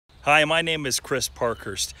Hi, my name is Chris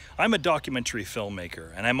Parkhurst. I'm a documentary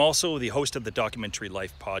filmmaker, and I'm also the host of the Documentary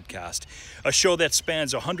Life podcast, a show that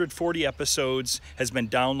spans 140 episodes, has been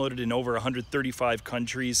downloaded in over 135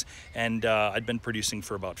 countries, and I've been producing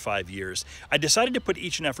for about 5 years. I decided to put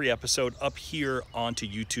each and every episode up here onto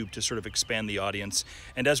YouTube to sort of expand the audience,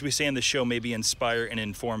 and as we say in the show, maybe inspire and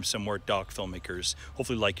inform some more doc filmmakers,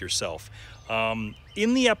 hopefully like yourself.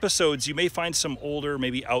 In the episodes, you may find some older,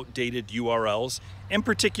 maybe outdated URLs, in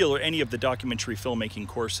particular, any of the documentary filmmaking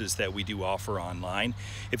courses that we do offer online.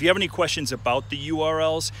 If you have any questions about the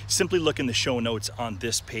URLs, simply look in the show notes on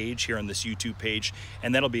this page, here on this YouTube page,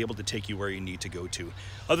 and that'll be able to take you where you need to go to.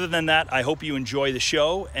 Other than that, I hope you enjoy the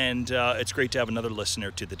show, and it's great to have another listener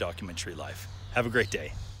to the Documentary Life. Have a great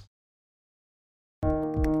day.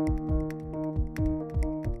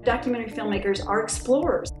 Documentary filmmakers are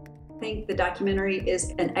explorers. I think the documentary is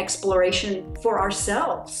an exploration for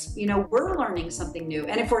ourselves. You know, we're learning something new,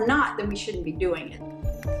 and if we're not, then we shouldn't be doing it.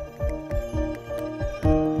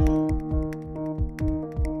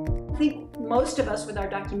 I think most of us with our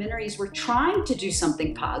documentaries, we're trying to do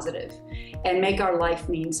something positive and make our life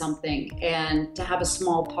mean something and to have a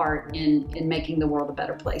small part in making the world a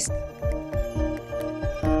better place.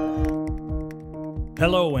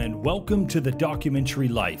 Hello and welcome to The Documentary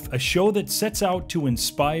Life, a show that sets out to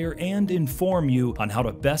inspire and inform you on how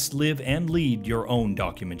to best live and lead your own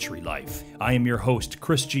documentary life. I am your host,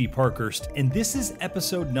 Chris G. Parkhurst, and this is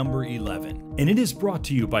episode number 11. And it is brought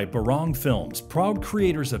to you by Barong Films, proud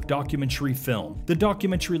creators of documentary film, the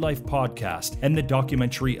Documentary Life podcast, and the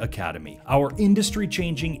Documentary Academy, our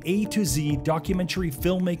industry-changing A to Z documentary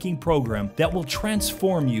filmmaking program that will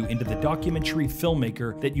transform you into the documentary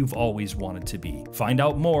filmmaker that you've always wanted to be. Find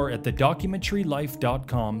out more at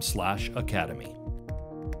thedocumentarylife.com/academy.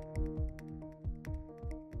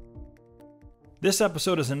 This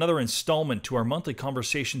episode is another installment to our monthly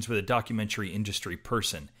conversations with a documentary industry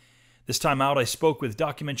person. This time out, I spoke with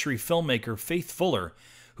documentary filmmaker Faith Fuller,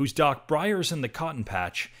 whose doc Briars and the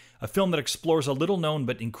Cottonpatch, a film that explores a little-known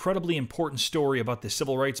but incredibly important story about the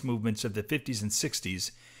civil rights movements of the 50s and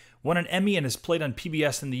 60s, won an Emmy and has played on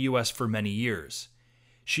PBS in the US for many years.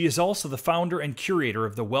 She is also the founder and curator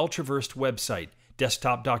of the well-traversed website,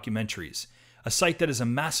 Desktop Documentaries, a site that is a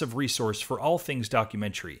massive resource for all things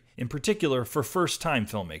documentary, in particular for first-time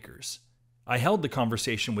filmmakers. I held the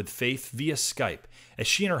conversation with Faith via Skype, as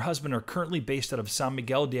she and her husband are currently based out of San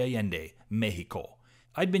Miguel de Allende, Mexico.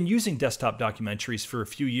 I'd been using Desktop Documentaries for a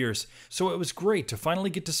few years, so it was great to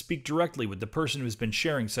finally get to speak directly with the person who's been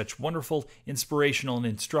sharing such wonderful, inspirational, and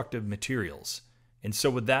instructive materials. And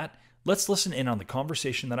so with that, let's listen in on the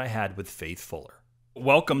conversation that I had with Faith Fuller.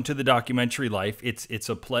 Welcome to the Documentary Life. It's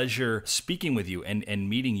a pleasure speaking with you and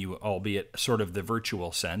meeting you, albeit sort of the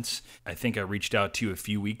virtual sense. I think I reached out to you a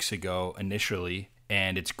few weeks ago initially,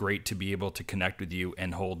 and it's great to be able to connect with you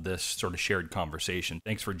and hold this sort of shared conversation.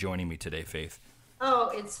 Thanks for joining me today, Faith. Oh,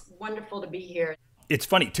 it's wonderful to be here. It's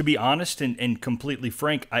funny, to be honest and completely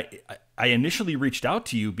frank, I initially reached out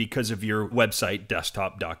to you because of your website,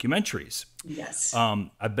 Desktop Documentaries. Yes.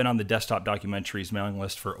 I've been on the Desktop Documentaries mailing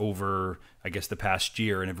list for over, I guess, the past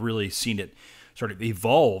year, and have really seen it sort of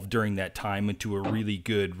evolve during that time into a really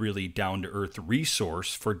good, really down-to-earth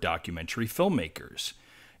resource for documentary filmmakers.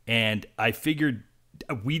 And I figured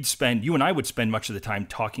you and I would spend much of the time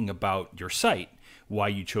talking about your site, why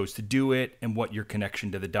you chose to do it, and what your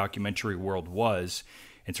connection to the documentary world was,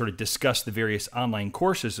 and sort of discuss the various online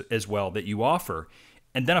courses as well that you offer.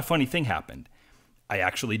 And then a funny thing happened. I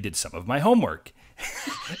actually did some of my homework.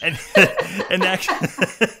 and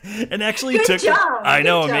actually Good took job. I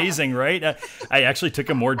know, Good job. amazing, right? I actually took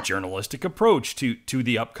a more journalistic approach to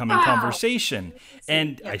the upcoming conversation,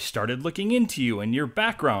 and I started looking into you and your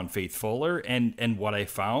background, Faith Fuller, and what I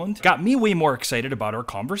found got me way more excited about our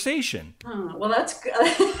conversation. Oh, well, that's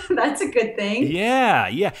good. That's a good thing.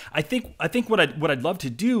 Yeah. I think what I'd love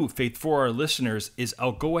to do, Faith, for our listeners is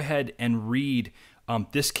I'll go ahead and read.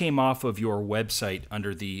 This came off of your website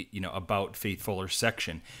under the About Faith Fuller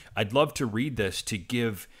section. I'd love to read this to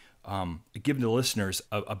give the listeners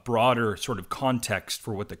a broader sort of context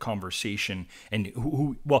for what the conversation and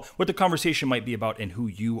what the conversation might be about and who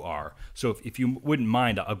you are. So if you wouldn't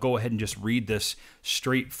mind, I'll go ahead and just read this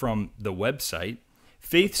straight from the website.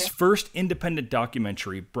 Faith's first independent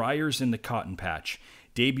documentary, Briars and the Cottonpatch,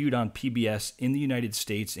 debuted on PBS in the United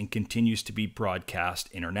States and continues to be broadcast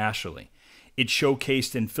internationally. It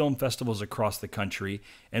showcased in film festivals across the country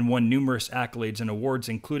and won numerous accolades and awards,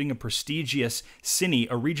 including a prestigious Cine,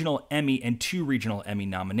 a regional Emmy, and 2 regional Emmy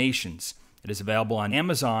nominations. It is available on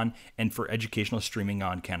Amazon and for educational streaming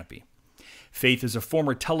on Canopy. Faith is a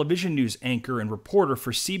former television news anchor and reporter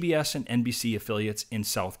for CBS and NBC affiliates in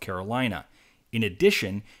South Carolina. In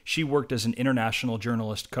addition, she worked as an international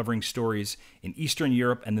journalist covering stories in Eastern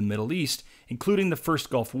Europe and the Middle East, including the First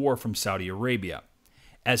Gulf War from Saudi Arabia.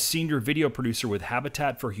 As senior video producer with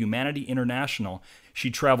Habitat for Humanity International,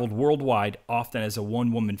 she traveled worldwide, often as a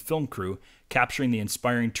one-woman film crew, capturing the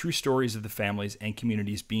inspiring true stories of the families and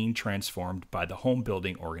communities being transformed by the home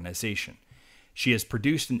building organization. She has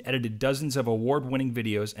produced and edited dozens of award-winning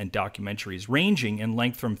videos and documentaries ranging in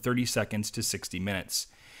length from 30 seconds to 60 minutes.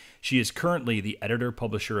 She is currently the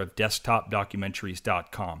editor-publisher of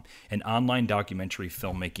DesktopDocumentaries.com, an online documentary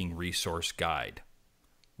filmmaking resource guide.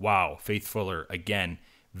 Wow, Faith Fuller, again,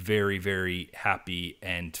 very, very happy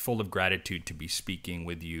and full of gratitude to be speaking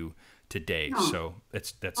with you today. Oh. So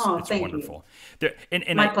it's Thank wonderful.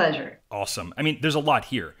 My pleasure. Awesome. I mean, there's a lot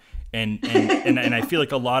here. And I feel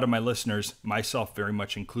like a lot of my listeners, myself very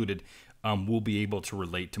much included, will be able to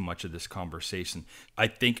relate to much of this conversation. I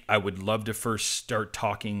think I would love to first start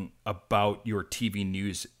talking about your TV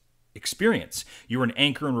news experience. You were an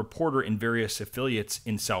anchor and reporter in various affiliates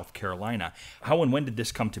in South Carolina. How and when did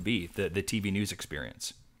this come to be, the TV news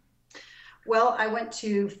experience? Well, I went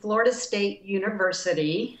to Florida State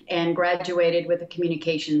University and graduated with a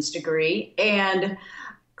communications degree. And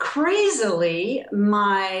crazily,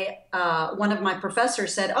 one of my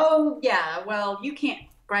professors said, "Oh, yeah, well, you can't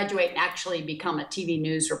graduate and actually become a TV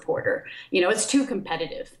news reporter. It's too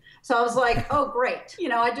competitive." So I was like, "Oh, great.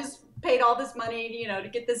 I just paid all this money, to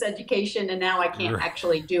get this education, and now I can't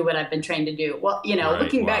actually do what I've been trained to do." Well,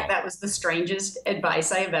 looking back, that was the strangest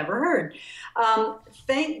advice I have ever heard.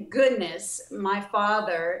 Thank goodness my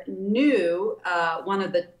father knew one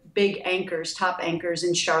of the big anchors, top anchors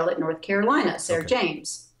in Charlotte, North Carolina, Sarah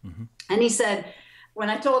James. Mm-hmm. And he said, when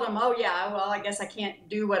I told him, "Oh yeah, well, I guess I can't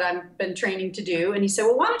do what I've been training to do," and he said,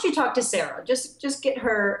 "Well, why don't you talk to Sarah? Just get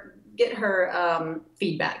her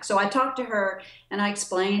feedback." So I talked to her and I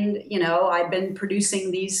explained, I've been producing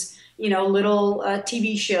these, little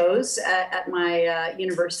TV shows at my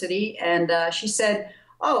university. And she said,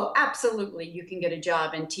 "Oh, absolutely, you can get a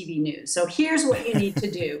job in TV news. So here's what you need to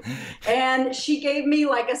do." And she gave me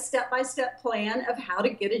like a step-by-step plan of how to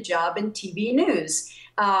get a job in TV news.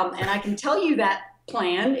 And I can tell you that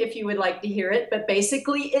plan if you would like to hear it, but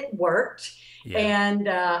basically it worked. Yeah. And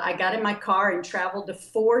I got in my car and traveled to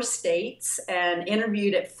 4 states and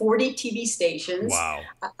interviewed at 40 TV stations. Wow.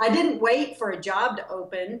 I didn't wait for a job to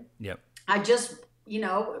open. Yep. I just,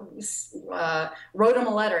 wrote them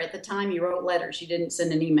a letter. At the time, you wrote letters. You didn't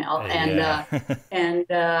send an email. And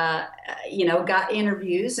got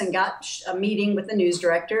interviews and got a meeting with the news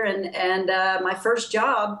director. And my first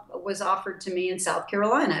job was offered to me in South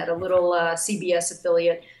Carolina at a little CBS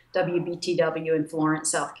affiliate, WBTW in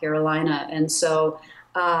Florence, South Carolina. And so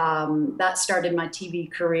that started my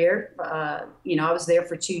TV career. I was there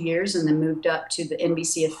for 2 years and then moved up to the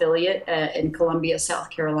NBC affiliate in Columbia, South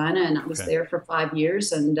Carolina. And I was there for 5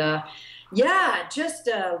 years. And just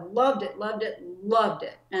loved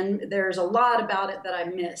it. And there's a lot about it that I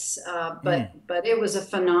miss. But it was a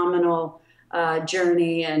phenomenal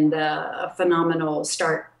journey and a phenomenal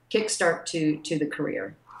kickstart to the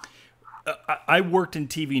career. I worked in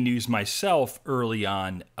TV news myself early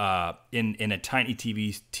on in a tiny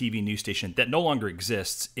TV news station that no longer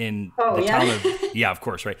exists in the town of of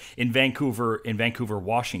course, right, in Vancouver,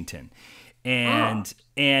 Washington. And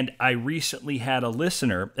I recently had a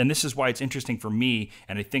listener, and this is why it's interesting for me,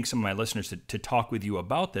 and I think some of my listeners to talk with you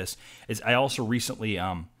about this, is I also recently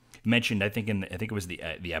mentioned, I think it was the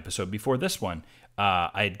episode before this one,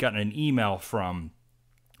 I had gotten an email from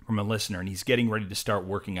a listener, and he's getting ready to start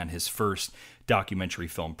working on his first documentary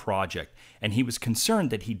film project. And he was concerned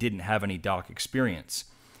that he didn't have any doc experience.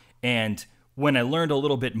 And when I learned a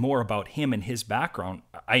little bit more about him and his background,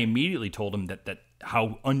 I immediately told him that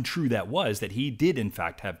how untrue that was, that he did in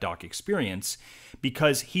fact have doc experience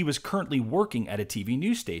because he was currently working at a TV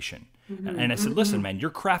news station. Mm-hmm. And I said, "Listen, man, you're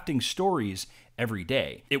crafting stories every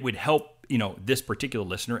day. It would help, this particular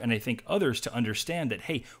listener, and I think others, to understand that,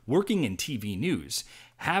 hey, working in TV news,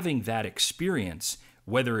 having that experience,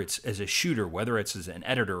 whether it's as a shooter, whether it's as an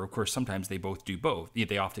editor, of course, sometimes they both do both.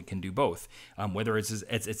 They often can do both. Whether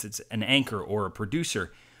it's an anchor or a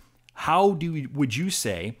producer, would you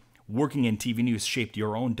say working in TV news shaped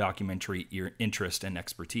your own documentary interest and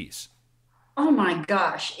expertise?" Oh my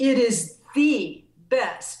gosh, it is the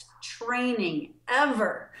best training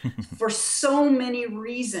ever for so many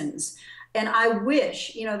reasons. And I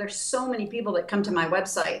wish, there's so many people that come to my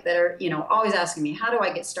website that are, always asking me, "How do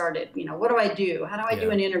I get started? What do I do? How do I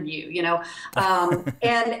do an interview?"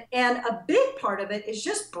 And a big part of it is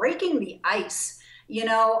just breaking the ice. you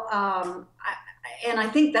know, and I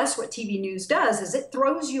think that's what TV news does, is it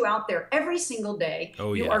throws you out there every single day.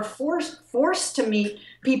 Oh, You yeah. are forced to meet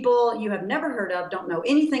people you have never heard of, don't know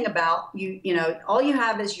anything about. You know, all you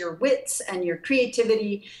have is your wits and your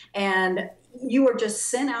creativity, and you are just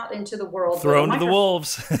sent out into the world. Thrown to the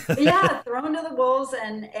wolves. Yeah, thrown to the wolves,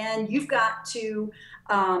 and you've got to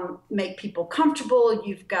make people comfortable.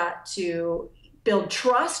 You've got to build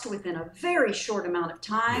trust within a very short amount of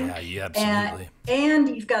time. Yeah, absolutely. And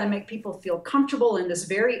you've got to make people feel comfortable in this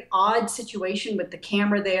very odd situation with the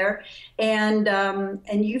camera there, and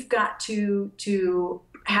you've got to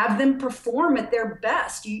have them perform at their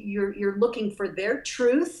best. You're looking for their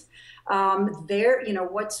truth, their, you know,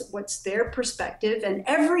 what's their perspective, and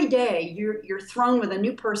every day you're thrown with a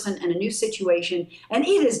new person and a new situation, and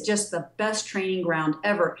it is just the best training ground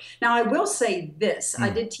ever. Now, I will say this: I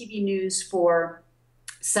did TV news for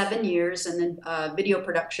 7 years, and then video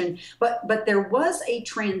production, but there was a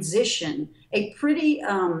transition, a pretty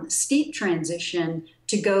steep transition,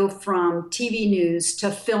 to go from TV news to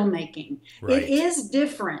filmmaking. Right. It is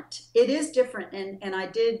different. It is different. And I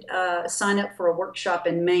did sign up for a workshop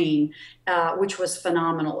in Maine, which was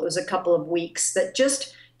phenomenal. It was a couple of weeks that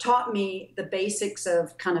just taught me the basics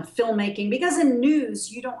of kind of filmmaking, because in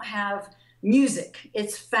news, you don't have music,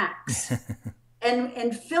 it's facts.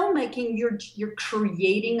 And filmmaking, you're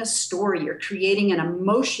creating a story, you're creating an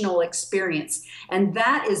emotional experience, and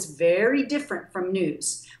that is very different from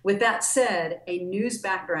news. With that said, a news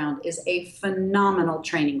background is a phenomenal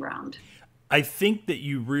training ground. I think that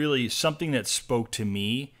you really, something that spoke to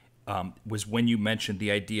me was when you mentioned the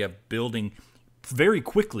idea of building very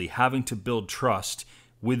quickly, having to build trust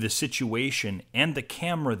with the situation and the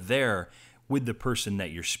camera there with the person that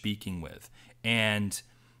you're speaking with. And,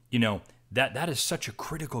 you know, that is such a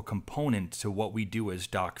critical component to what we do as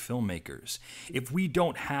doc filmmakers. If we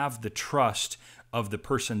don't have the trust of the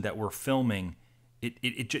person that we're filming,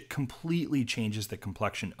 it just completely changes the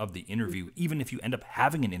complexion of the interview. Even if you end up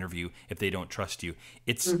having an interview, if they don't trust you,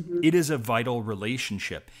 it is a vital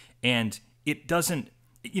relationship. And it doesn't,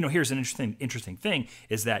 you know, here's an interesting thing,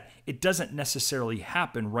 is that it doesn't necessarily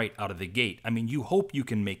happen right out of the gate. I mean, you hope you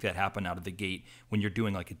can make that happen out of the gate when you're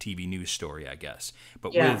doing like a TV news story, I guess.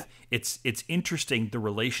 But with it's interesting, the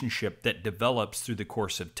relationship that develops through the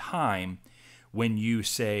course of time when you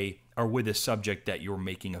say, are with a subject that you're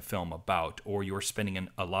making a film about, or you're spending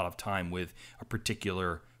a lot of time with a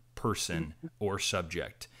particular person or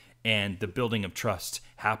subject. And the building of trust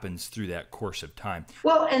happens through that course of time.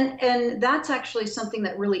 Well, and that's actually something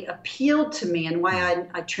that really appealed to me, and why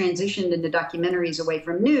I transitioned into documentaries away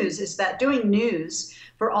from news, is that doing news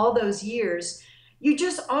for all those years, you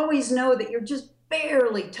just always know that you're just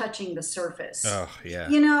barely touching the surface. Oh, yeah.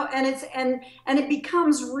 You know, and it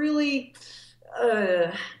becomes really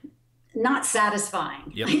not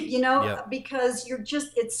satisfying. Yep. You know, Yep. because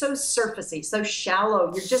it's so surfacey, so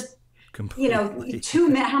shallow. You're just, completely. You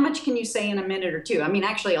know, how much can you say in a minute or two? I mean,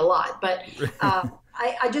 actually a lot, but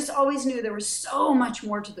I just always knew there was so much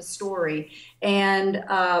more to the story. And,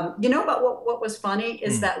 you know, but what was funny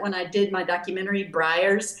is that when I did my documentary,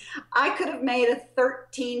 Briars, I could have made a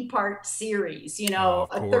 13-part series, you know,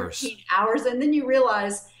 13 hours. And then you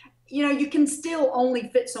realize, you know, you can still only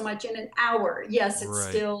fit so much in an hour. Yes, it's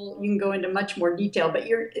still, you can go into much more detail, but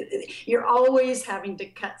you're always having to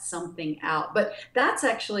cut something out. But that's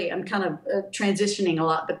actually, I'm kind of transitioning a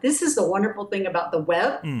lot, but this is the wonderful thing about the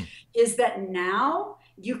web, is that now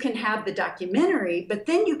you can have the documentary, but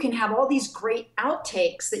then you can have all these great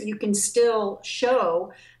outtakes that you can still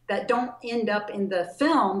show that don't end up in the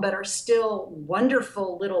film, but are still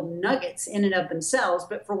wonderful little nuggets in and of themselves,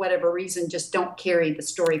 but for whatever reason just don't carry the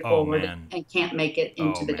story forward and can't make it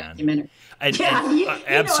into the documentary.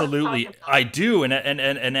 Absolutely, I do. And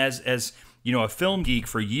as you know, a film geek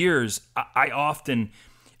for years, I often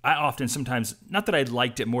sometimes, not that I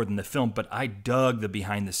liked it more than the film, but I dug the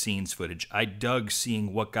behind the scenes footage. I dug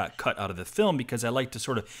seeing what got cut out of the film, because I like to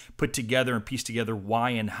sort of put together and piece together why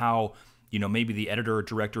and how, you know, maybe the editor or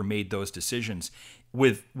director made those decisions.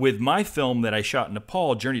 With my film that I shot in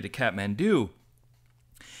Nepal, Journey to Kathmandu,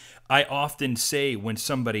 I often say when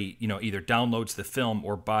somebody, you know, either downloads the film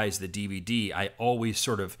or buys the DVD, I always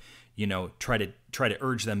sort of, you know, try to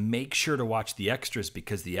urge them, make sure to watch the extras,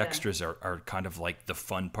 because the extras are kind of like the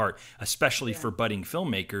fun part, especially for budding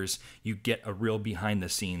filmmakers. You get a real behind the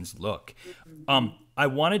scenes look. I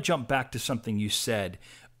want to jump back to something you said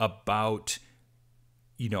about,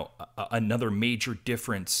 you know, another major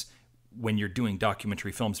difference when you're doing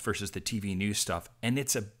documentary films versus the TV news stuff. And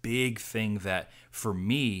it's a big thing that for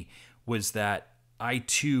me was that I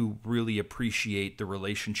too really appreciate the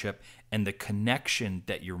relationship and the connection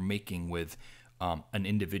that you're making with an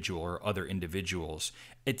individual or other individuals.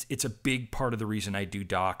 It's a big part of the reason I do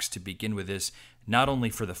docs to begin with, is not only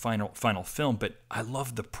for the final film, but I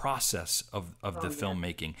love the process of the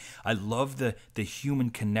filmmaking. I love the human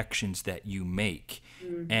connections that you make.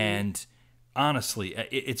 And honestly,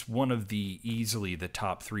 it's one of easily the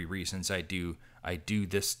top 3 reasons I do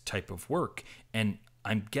this type of work. And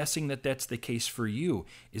I'm guessing that that's the case for you,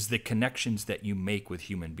 is the connections that you make with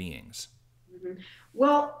human beings.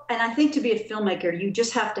 Well, and I think to be a filmmaker, you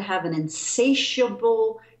just have to have an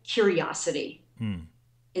insatiable curiosity.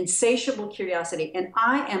 Insatiable curiosity. And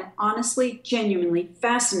I am honestly, genuinely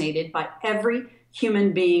fascinated by every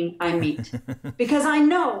human being I meet because I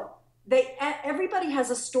know everybody has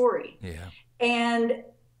a story. Yeah. And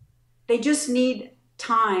they just need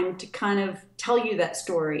time to kind of tell you that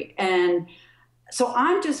story. And so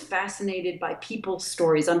I'm just fascinated by people's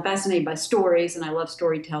stories. I'm fascinated by stories, and I love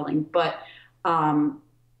storytelling. But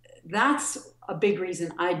that's a big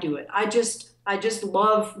reason I do it. I just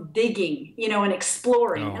love digging, and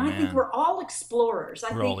exploring. And I think we're all explorers.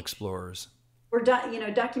 We're all explorers. We're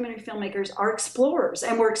documentary filmmakers are explorers,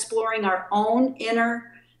 and we're exploring our own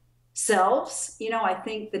inner selves. I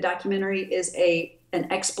think the documentary is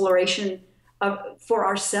an exploration for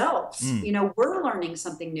ourselves. We're learning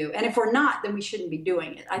something new, and if we're not, then we shouldn't be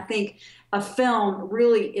doing it. I think a film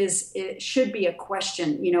really it should be a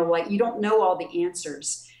question. Like, you don't know all the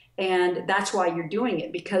answers, and that's why you're doing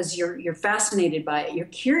it, because you're fascinated by it, you're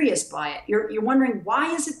curious by it, you're wondering,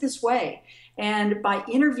 why is it this way? And by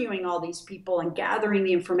interviewing all these people and gathering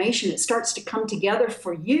the information, it starts to come together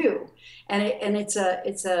for you. And it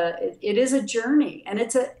is a journey, and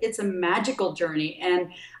it's a magical journey.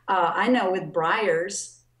 And I know with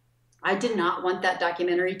Briars, I did not want that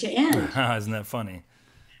documentary to end. Isn't that funny?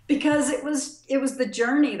 Because it was the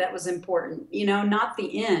journey that was important, not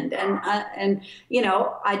the end. And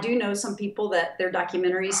I do know some people that their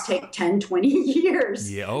documentaries take 10, 20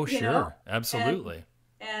 years. Yeah. Oh, sure. Absolutely.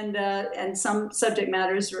 And some subject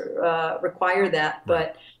matters require that.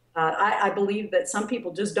 But I believe that some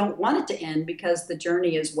people just don't want it to end, because the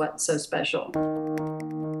journey is what's so special.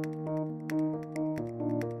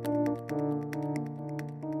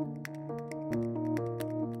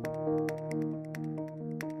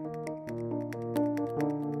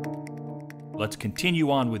 Let's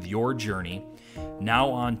continue on with your journey.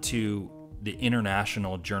 Now on to the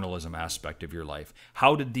international journalism aspect of your life.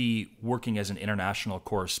 How did the working as an international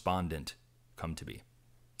correspondent come to be?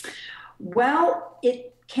 Well,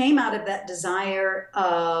 it came out of that desire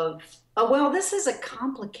of, this is a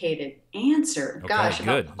complicated answer. Okay, Gosh,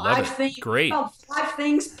 good. Love it. Great. About 5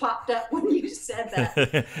 things popped up when you said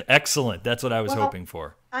that. Excellent. That's what I was hoping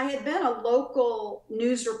for. I had been a local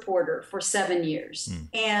news reporter for 7 years.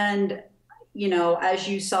 And as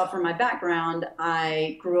you saw from my background,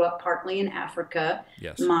 I grew up partly in Africa.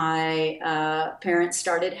 Yes. My parents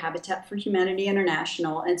started Habitat for Humanity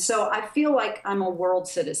International. And so I feel like I'm a world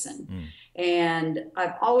citizen. And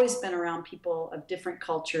I've always been around people of different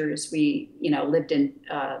cultures. We, lived in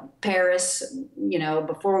Paris,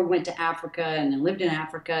 before we went to Africa, and then lived in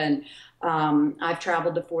Africa. And I've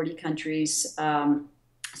traveled to 40 countries.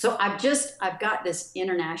 So I've got this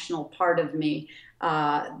international part of me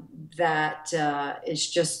that is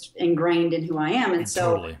just ingrained in who I am. And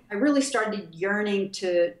so Totally. I really started yearning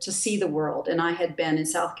to see the world. And I had been in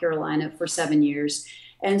South Carolina for 7 years.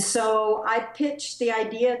 And so I pitched the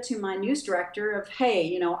idea to my news director of,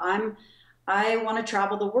 hey, I want to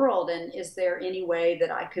travel the world. And is there any way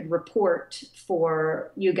that I could report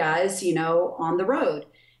for you guys, on the road?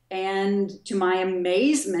 And to my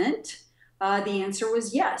amazement, the answer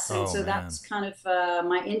was yes. And so that's kind of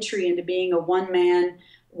my entry into being a one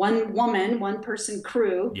person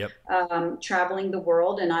crew, traveling the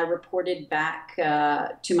world. And I reported back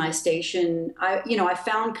to my station. I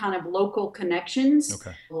found kind of local connections,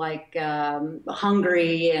 like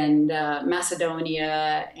Hungary and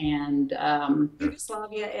Macedonia and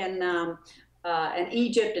Yugoslavia and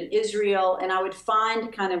Egypt and Israel. And I would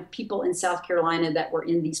find kind of people in South Carolina that were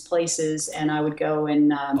in these places, and I would go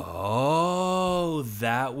and...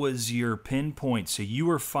 that was your pinpoint. So you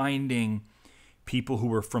were finding people who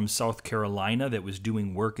were from South Carolina that was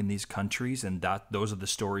doing work in these countries, and those are the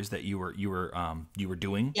stories that you were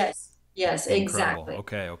doing? Yes, Incredible. exactly.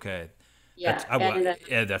 Okay.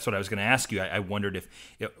 Yeah, That's what I was going to ask you. I wondered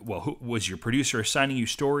who was your producer assigning you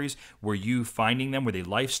stories? Were you finding them? Were they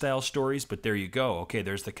lifestyle stories? But there you go. Okay,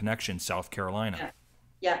 there's the connection, South Carolina.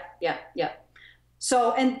 Yeah.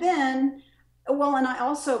 So, and then, and I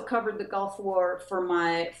also covered the Gulf War for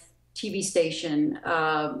my TV station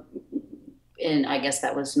I guess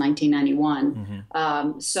that was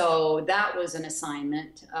 1991. So that was an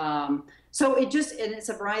assignment. So and it's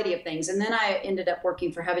a variety of things. And then I ended up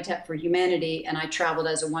working for Habitat for Humanity, and I traveled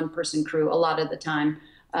as a one-person crew a lot of the time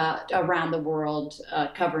around the world,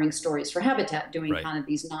 covering stories for Habitat, doing Right. kind of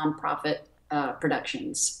these nonprofit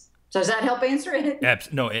productions. So does that help answer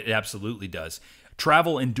it? No, it absolutely does.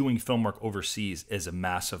 Travel and doing film work overseas is a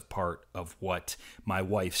massive part of what my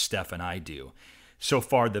wife, Steph, and I do. So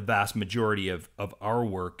far, the vast majority of our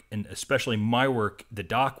work, and especially my work, the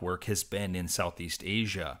doc work, has been in Southeast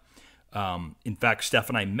Asia. In fact, Steph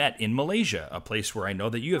and I met in Malaysia, a place where I know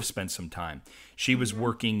that you have spent some time. She was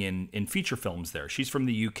working in feature films there. She's from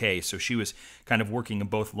the UK, so she was kind of working in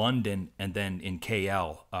both London and then in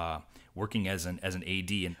KL, working as an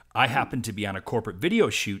AD. And I happened to be on a corporate video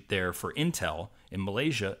shoot there for Intel in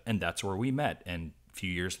Malaysia, and that's where we met. And a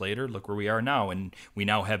few years later, look where we are now. And we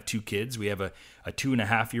now have two kids. We have a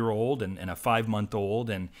 2.5-year-old and a 5-month-old.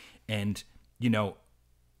 And you know,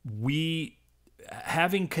 we,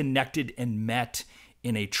 having connected and met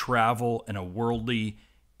in a travel and a worldly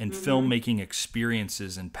and filmmaking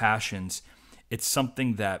experiences and passions, it's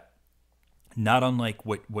something that, not unlike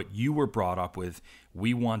what you were brought up with,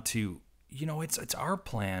 we want to, you know, it's our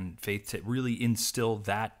plan, Faith, to really instill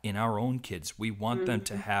that in our own kids. We want them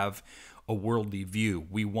to have a worldly view.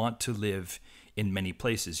 We want to live in many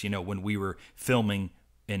places. You know, when we were filming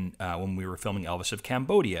Elvis of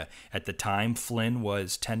Cambodia, at the time Flynn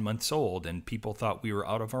was 10 months old, and people thought we were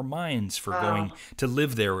out of our minds for going to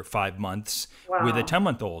live there at 5 months with a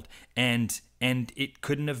 10-month-old. And it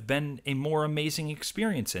couldn't have been a more amazing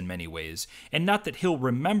experience in many ways. And not that he'll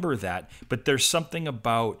remember that, but there's something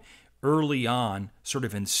about early on sort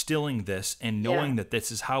of instilling this and knowing that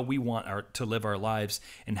this is how we want to live our lives,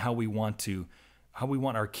 and how we want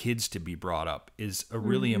our kids to be brought up is a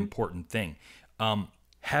really important thing.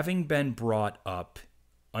 Having been brought up,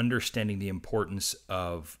 understanding the importance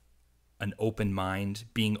of an open mind,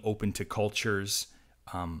 being open to cultures,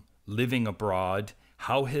 living abroad,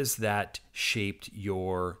 how has that shaped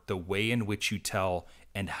the way in which you tell,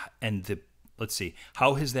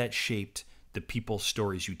 how has that shaped the people's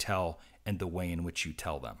stories you tell and the way in which you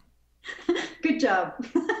tell them? Good job.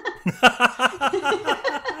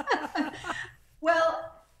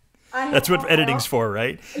 Well, that's what editing's for,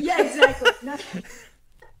 right? Yeah, exactly.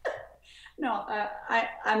 No,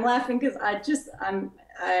 I'm laughing because I just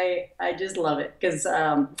love it. Because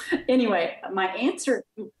anyway, my answer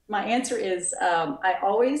is I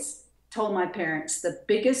always told my parents the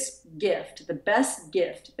best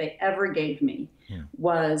gift they ever gave me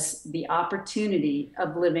was the opportunity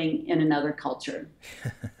of living in another culture.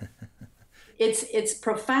 It's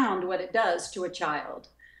profound what it does to a child,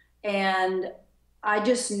 and I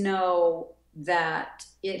just know that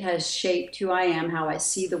it has shaped who I am, how I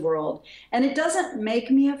see the world. And it doesn't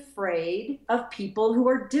make me afraid of people who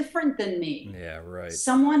are different than me. Yeah, right.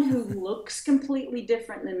 Someone who looks completely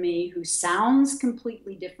different than me, who sounds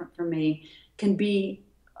completely different from me, can be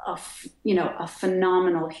a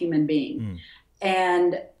phenomenal human being.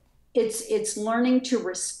 And it's learning to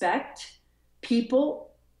respect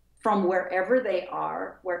people from wherever they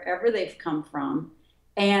are, wherever they've come from,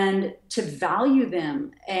 and to value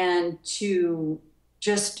them and to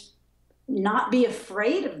just not be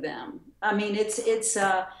afraid of them. I mean,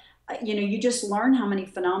 you just learn how many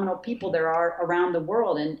phenomenal people there are around the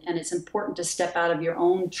world, and it's important to step out of your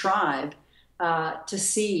own tribe to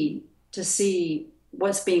see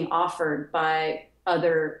what's being offered by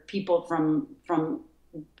other people from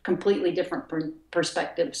completely different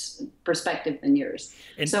perspective than yours.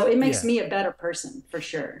 And so it makes me a better person for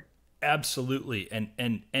sure. Absolutely.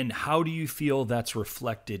 And how do you feel that's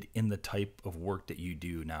reflected in the type of work that you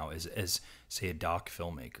do now as say a doc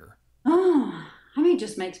filmmaker? Oh, I mean, it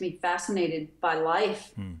just makes me fascinated by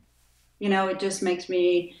life. You know, it just makes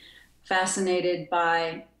me fascinated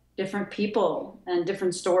by different people and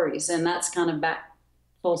different stories. And that's kind of back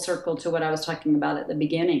full circle to what I was talking about at the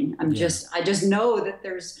beginning. I just know that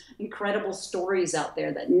there's incredible stories out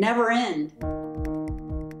there that never end.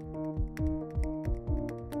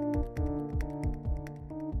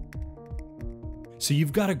 So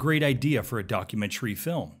you've got a great idea for a documentary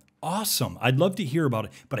film. Awesome. I'd love to hear about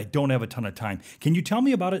it, but I don't have a ton of time. Can you tell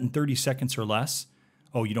me about it in 30 seconds or less?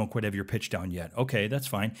 Oh, you don't quite have your pitch down yet. Okay, that's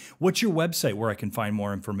fine. What's your website where I can find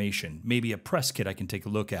more information? Maybe a press kit I can take a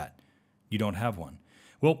look at. You don't have one.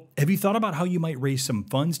 Well, have you thought about how you might raise some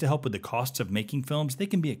funds to help with the costs of making films? They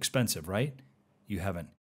can be expensive, right? You haven't.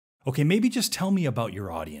 Okay, maybe just tell me about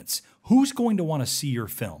your audience. Who's going to want to see your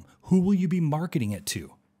film? Who will you be marketing it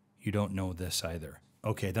to? You don't know this either.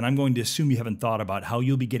 Okay, then I'm going to assume you haven't thought about how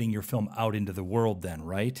you'll be getting your film out into the world then,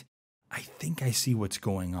 right? I think I see what's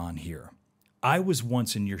going on here. I was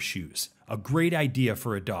once in your shoes. A great idea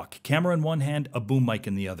for a doc. Camera in one hand, a boom mic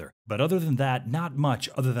in the other. But other than that, not much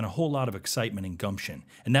other than a whole lot of excitement and gumption.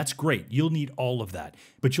 And that's great. You'll need all of that.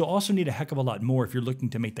 But you'll also need a heck of a lot more if you're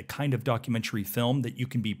looking to make the kind of documentary film that you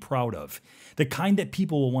can be proud of. The kind that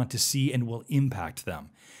people will want to see and will impact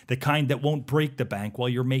them. The kind that won't break the bank while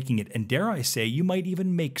you're making it, and dare I say, you might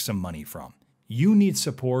even make some money from. You need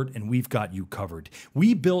support, and we've got you covered.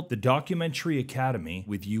 We built the Documentary Academy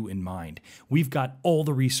with you in mind. We've got all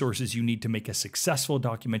the resources you need to make a successful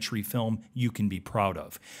documentary film you can be proud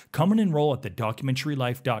of. Come and enroll at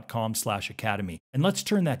thedocumentarylife.com/academy, and let's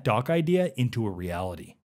turn that doc idea into a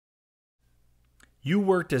reality. You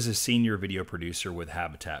worked as a senior video producer with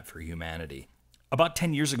Habitat for Humanity. About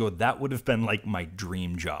 10 years ago, that would have been like my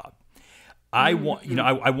dream job. I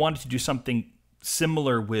wanted to do something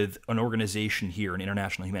similar with an organization here, an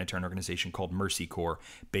international humanitarian organization called Mercy Corps,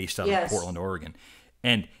 based out of Portland, Oregon.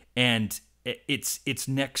 And it's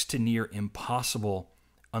next to near impossible,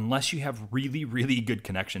 unless you have really, really good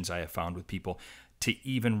connections, I have found, with people, to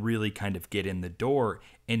even really kind of get in the door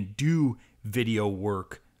and do video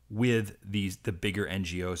work with the bigger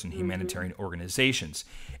NGOs and humanitarian organizations.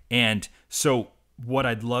 And so what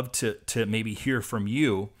I'd love to maybe hear from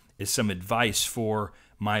you is some advice for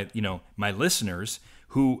my listeners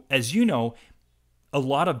who, as you know, a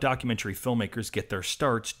lot of documentary filmmakers get their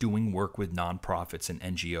starts doing work with nonprofits and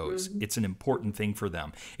NGOs. It's an important thing for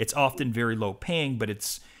them. It's often very low paying, but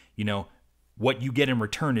it's, what you get in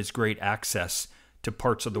return is great access to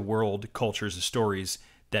parts of the world, cultures, and stories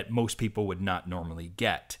that most people would not normally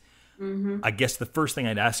get. I guess the first thing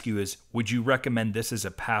I'd ask you is, would you recommend this as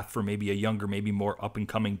a path for maybe a younger, maybe more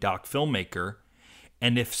up-and-coming doc filmmaker?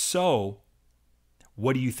 And if so,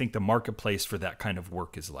 what do you think the marketplace for that kind of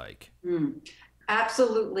work is like?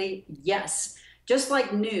 Absolutely, yes. Just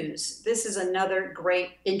like news, this is another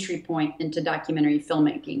great entry point into documentary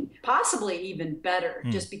filmmaking. Possibly even better,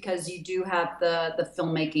 just because you do have the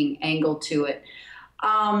filmmaking angle to it.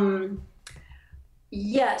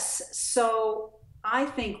 Yes, so I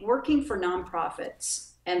think working for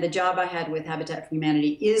nonprofits and the job I had with Habitat for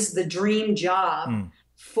Humanity is the dream job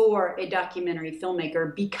for a documentary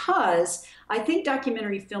filmmaker, because I think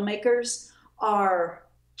documentary filmmakers are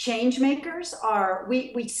change makers.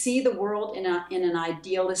 We see the world in an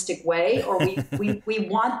idealistic way, or we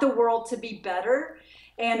want the world to be better,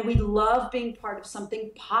 and we love being part of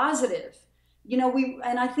something positive.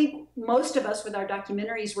 And I think most of us with our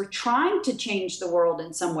documentaries, we're trying to change the world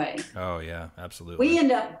in some way. Oh yeah, absolutely. We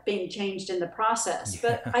end up being changed in the process,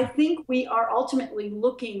 but I think we are ultimately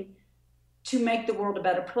looking to make the world a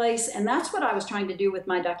better place. And that's what I was trying to do with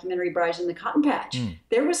my documentary, Briars and the Cottonpatch.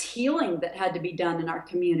 There was healing that had to be done in our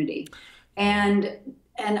community. And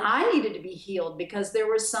I needed to be healed because there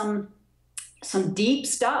was some deep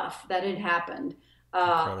stuff that had happened.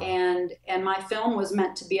 And my film was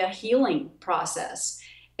meant to be a healing process.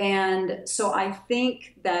 And so I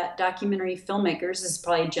think that documentary filmmakers, is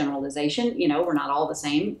probably a generalization, we're not all the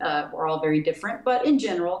same, we're all very different, but in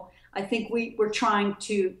general, I think we're trying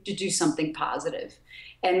to do something positive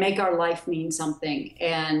and make our life mean something,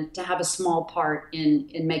 and to have a small part in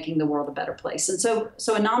making the world a better place. And so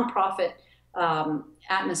a nonprofit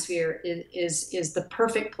atmosphere is the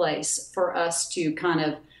perfect place for us to kind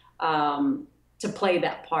of to play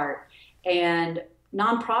that part. And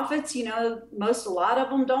nonprofits, a lot of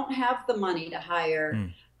them don't have the money to hire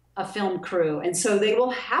a film crew, and so they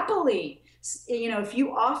will happily, if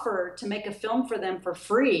you offer to make a film for them for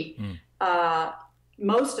free,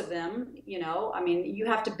 most of them, you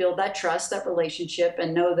have to build that trust, that relationship,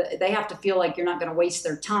 and know that they have to feel like you're not going to waste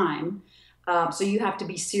their time. So you have to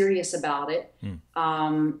be serious about it.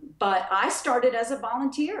 But I started as a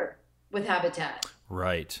volunteer with Habitat.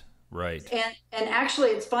 Right. And actually,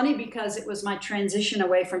 it's funny because it was my transition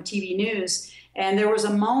away from TV news. And there was a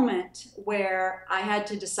moment where I had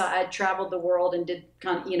to decide. I traveled the world and did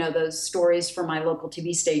those stories for my local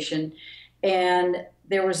TV station. And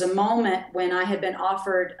there was a moment when I had been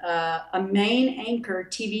offered a main anchor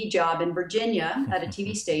TV job in Virginia at a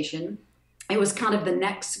TV station. It was kind of the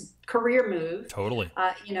next career move. Totally.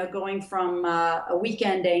 Going from a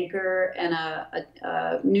weekend anchor and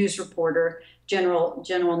a news reporter, general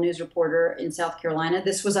news reporter in South Carolina.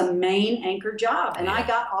 This was a main anchor job, and I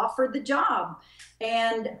got offered the job.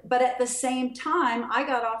 But at the same time, I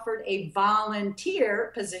got offered a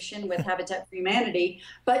volunteer position with Habitat for Humanity,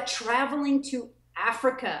 but traveling to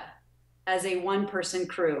Africa as a one-person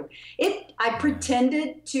crew. I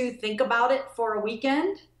pretended to think about it for a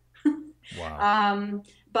weekend. Wow.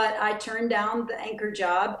 But I turned down the anchor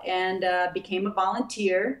job and became a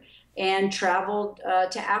volunteer and traveled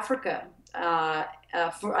to Africa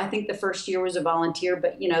for, I think the first year was a volunteer,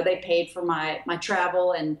 but, you know, they paid for my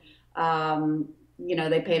travel and, you know,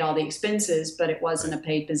 they paid all the expenses, but it wasn't a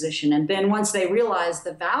paid position. And then once they realized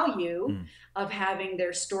the value of having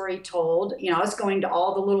their story told, you know, I was going to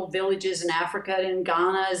all the little villages in Africa, in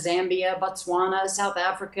Ghana, Zambia, Botswana, South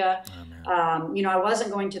Africa. You know, I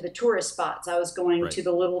wasn't going to the tourist spots. I was going to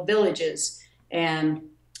the little villages and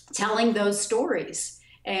telling those stories.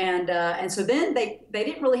 And so then they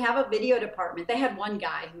didn't really have a video department. They had one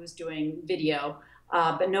guy who was doing video,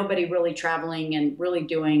 but nobody really traveling and really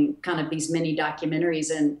doing kind of these mini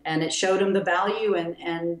documentaries. And it showed them the value.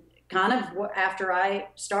 And kind of after I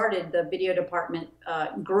started, the video department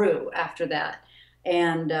grew after that.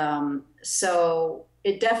 And so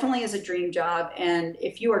it definitely is a dream job. And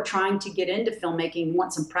if you are trying to get into filmmaking,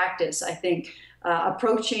 want some practice, I think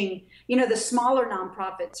approaching, you know, the smaller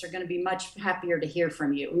nonprofits are going to be much happier to hear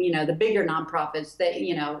from you. You know, the bigger nonprofits, they,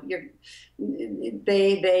 you know,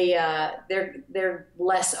 they're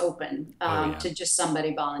less open to just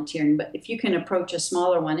somebody volunteering. But if you can approach a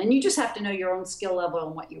smaller one, and you just have to know your own skill level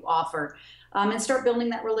and what you offer, and start building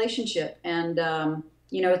that relationship. And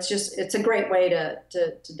you know, it's a great way to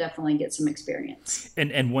definitely get some experience.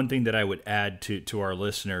 And one thing that I would add to our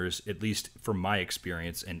listeners, at least from my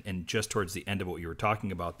experience, and just towards the end of what you were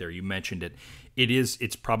talking about there, you mentioned it.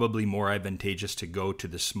 It's probably more advantageous to go to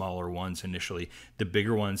the smaller ones initially. The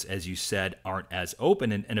bigger ones, as you said, aren't as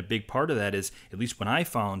open. And a big part of that is, at least when I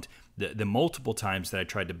found the multiple times that I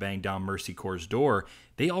tried to bang down Mercy Corps' door,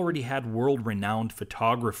 they already had world-renowned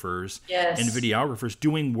photographers and videographers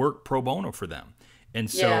doing work pro bono for them. And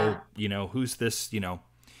so, you know, who's this, you know,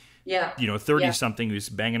 30-something who's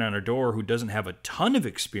banging on our door who doesn't have a ton of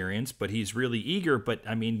experience, but he's really eager. But,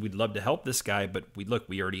 I mean, we'd love to help this guy, but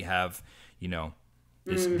we already have, you know,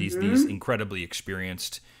 these incredibly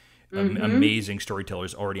experienced, amazing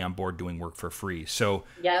storytellers already on board doing work for free. So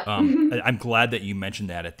I'm glad that you mentioned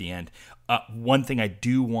that at the end. One thing I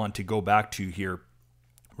do want to go back to here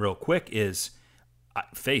real quick is,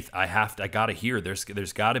 Faith, I got to hear. There's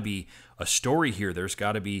got to be a story here. There's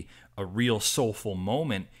got to be a real soulful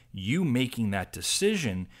moment. You making that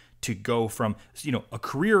decision to go from, you know, a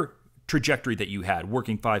career trajectory that you had,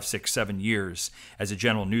 working 5, 6, 7 years as a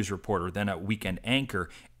general news reporter, then a weekend anchor,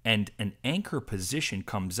 and an anchor position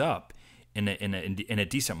comes up in a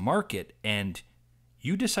decent market, and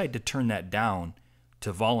you decide to turn that down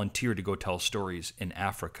to volunteer to go tell stories in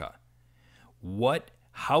Africa.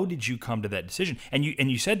 How did you come to that decision? And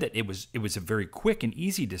you said that it was a very quick and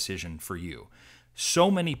easy decision for you.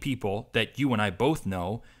 So many people that you and I both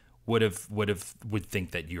know would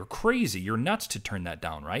think that you're crazy, you're nuts to turn that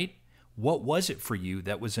down, right? What was it for you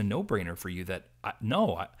that was a no-brainer for you that I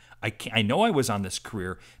know I was on this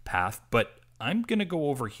career path, but I'm going to go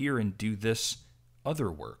over here and do this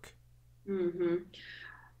other work? Mm-hmm.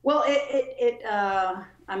 Well,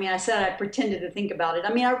 I mean, I said I pretended to think about it.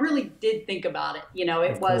 I mean, I really did think about it. You know,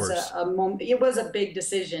 it was a moment. It was a big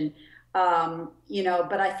decision. You know,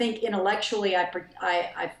 but I think intellectually, I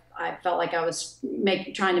felt like I was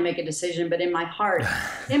trying to make a decision. But in my heart,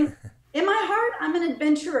 in my heart, I'm an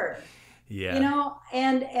adventurer. Yeah. You know,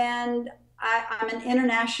 and I'm an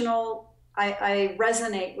international. I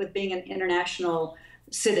resonate with being an international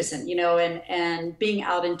citizen, you know, and being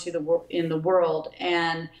out in the world,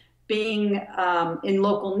 and being in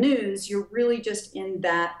local news, you're really just in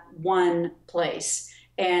that one place.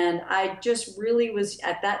 And I just really was,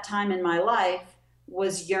 at that time in my life,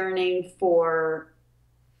 was yearning for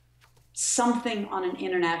something on an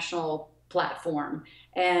international platform.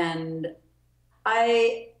 And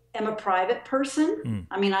I am a private person.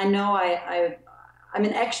 I mean, I know I'm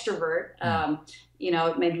an extrovert. You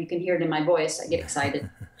know, maybe you can hear it in my voice. I get excited.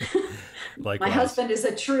 My husband is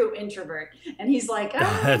a true introvert, and he's like,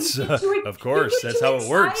 "That's of course, that's how it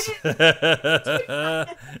works."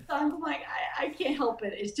 I'm like, I can't help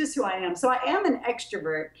it. It's just who I am. So I am an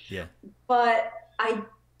extrovert. Yeah. But I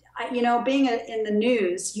you know, being in the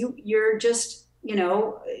news, you're just, you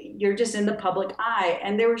know, you're just in the public eye,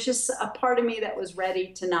 and there was just a part of me that was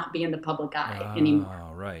ready to not be in the public eye anymore.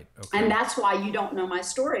 Right. Okay. And that's why you don't know my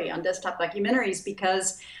story on Desktop Documentaries,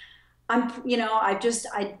 because you know, I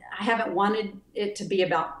haven't wanted it to be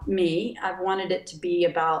about me. I've wanted it to be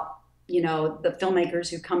about, you know, the filmmakers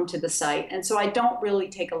who come to the site. And so I don't really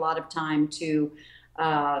take a lot of time to,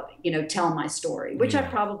 you know, tell my story, which I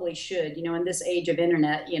probably should. You know, in this age of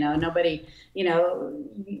internet, you know, nobody, you know,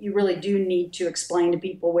 you really do need to explain to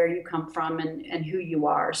people where you come from and who you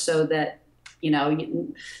are, so that, you know,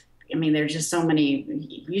 I mean, there's just so many,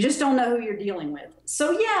 you just don't know who you're dealing with.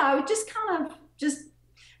 So yeah, I would just kind of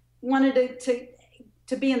wanted to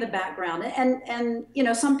to be in the background. And you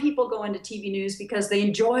know, some people go into TV news because they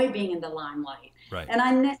enjoy being in the limelight. Right.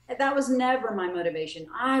 And that was never my motivation.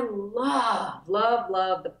 I love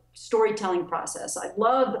the storytelling process. I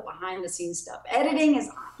love the behind the scenes stuff. Editing is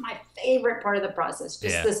my favorite part of the process.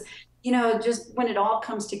 Just this, you know, just when it all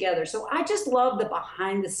comes together. So I just love the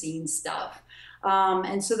behind the scenes stuff.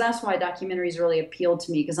 And so that's why documentaries really appealed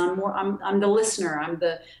to me, because I'm the listener. I'm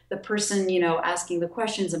the person, you know, asking the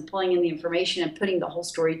questions and pulling in the information and putting the whole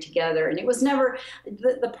story together. And it was never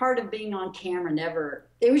the part of being on camera. Never.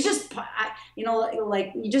 It was just, you know,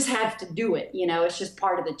 like you just have to do it. You know, it's just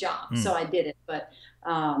part of the job. So I did it. But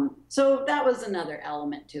so that was another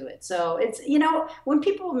element to it. So it's, you know, when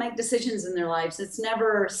people make decisions in their lives, it's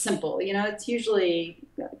never simple. You know, it's usually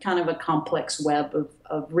kind of a complex web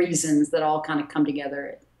of reasons that all kind of come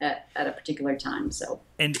together at a particular time. So,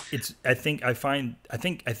 and it's, I think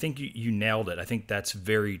you nailed it. I think that's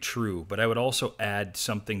very true. But I would also add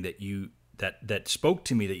something that that spoke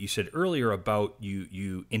to me, that you said earlier about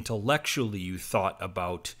you intellectually, you thought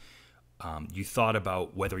about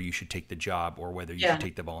whether you should take the job or whether you should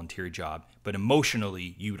take the volunteer job, but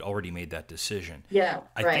emotionally you'd already made that decision. Yeah,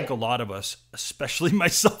 I think a lot of us, especially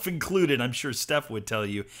myself included, I'm sure Steph would tell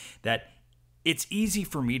you, that it's easy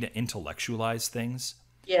for me to intellectualize things.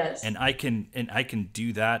 Yes. And I can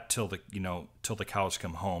do that till the cows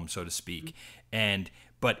come home, so to speak.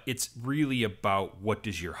 But it's really about, what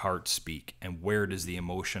does your heart speak and where does the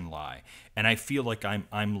emotion lie? And I feel like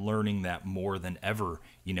I'm learning that more than ever,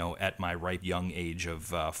 you know, at my ripe young age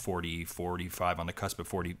of 40, 45, on the cusp of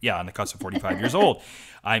 45 years old.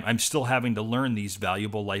 I'm still having to learn these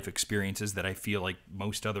valuable life experiences that I feel like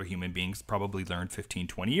most other human beings probably learned 15,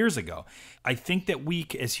 20 years ago. I think that we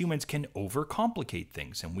as humans can overcomplicate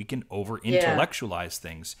things and we can over-intellectualize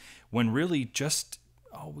things, when really just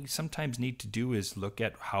all we sometimes need to do is look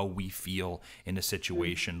at how we feel in a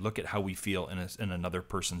situation, look at how we feel in another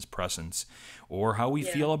person's presence, or how we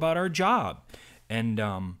feel about our job. And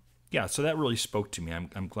so that really spoke to me.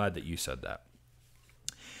 I'm glad that you said that.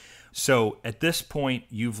 So at this point,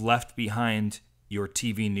 you've left behind your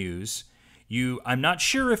TV news. I'm not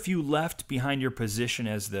sure if you left behind your position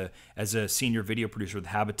as a senior video producer with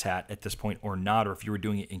Habitat at this point or not, or if you were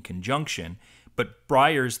doing it in conjunction. But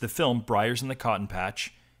Briars, the film Briars and the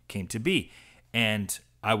Cottonpatch, came to be. And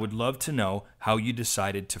I would love to know how you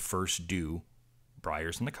decided to first do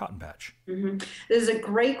Briars and the Cottonpatch. Mm-hmm. This is a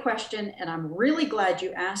great question, and I'm really glad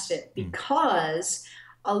you asked it, because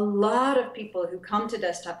a lot of people who come to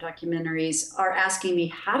Desktop Documentaries are asking me,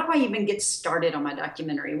 how do I even get started on my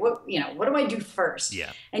documentary? What do I do first?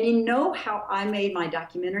 Yeah. And you know how I made my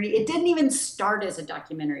documentary? It didn't even start as a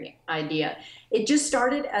documentary idea. It just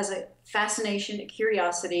started as a fascination, a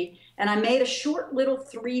curiosity, and I made a short little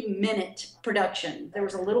 3-minute production. There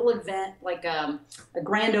was a little event, like a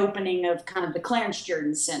grand opening of kind of the Clarence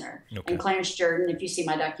Jordan Center. Okay. And Clarence Jordan, if you see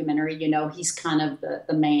my documentary, you know he's kind of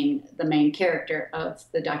the main character of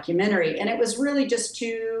the documentary. And it was really just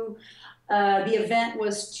to, the event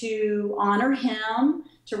was to honor him,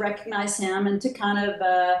 to recognize him, and to kind of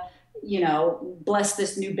bless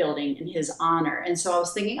this new building in his honor. And so I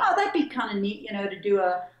was thinking, oh, that'd be kind of neat, to do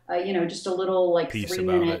just a little like piece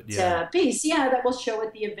 3-minute piece, that will show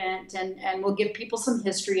at the event, and we'll give people some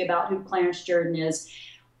history about who Clarence Jordan is.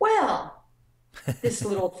 Well, this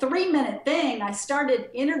little 3-minute thing, I started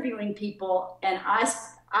interviewing people, and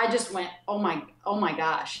I just went, oh my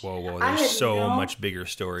gosh. Whoa, there's so much bigger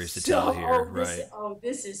stories to tell here, right?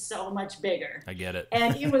 This is so much bigger. I get it.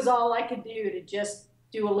 And it was all I could do to just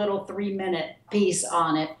do a little 3-minute piece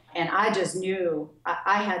on it. And I just knew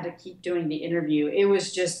I had to keep doing the interview. It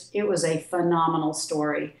was a phenomenal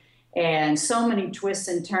story, and so many twists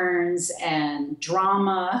and turns and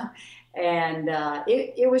drama. And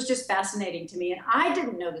it was just fascinating to me. And I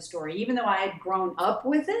didn't know the story, even though I had grown up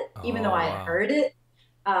with it, even though I had heard it.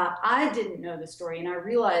 I didn't know the story. And I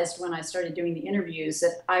realized when I started doing the interviews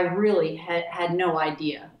that I really had no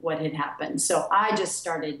idea what had happened. So I just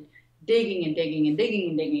started digging and digging and digging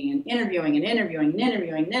and digging and interviewing and interviewing and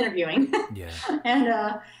interviewing and interviewing. Yeah.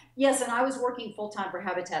 And yes, and I was working full-time for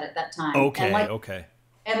Habitat at that time. Okay.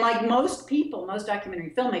 And like most people, most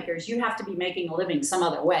documentary filmmakers, you have to be making a living some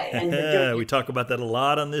other way. And we talk about that a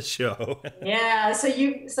lot on this show. Yeah.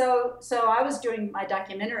 So I was doing my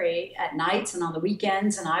documentary at nights and on the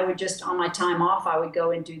weekends, and I would just, on my time off, I would go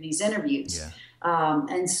and do these interviews. Yeah.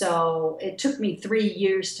 And so it took me 3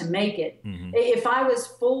 years to make it. Mm-hmm. If I was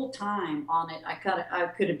full time on it, I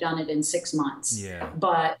could have done it in 6 months. Yeah.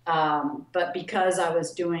 But because I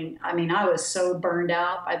was I was so burned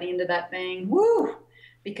out by the end of that thing. Woo!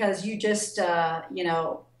 Because you just,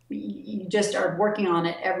 you just are working on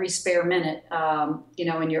it every spare minute,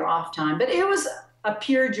 in your off time. But it was a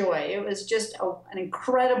pure joy. It was just an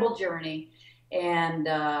incredible journey, and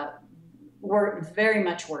very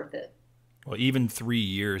much worth it. Well, even 3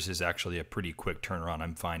 years is actually a pretty quick turnaround,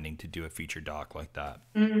 I'm finding, to do a feature doc like that.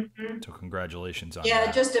 Mm-hmm. So congratulations on Yeah, that.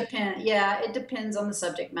 it just depends. Yeah, it depends on the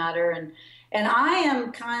subject matter, and I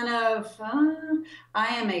am kind of I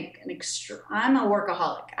am I'm a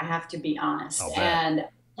workaholic. I have to be honest. I'll bet. And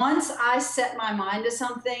once I set my mind to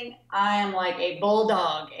something, I am like a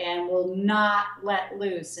bulldog and will not let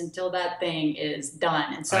loose until that thing is done.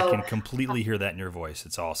 And I can so completely hear that in your voice.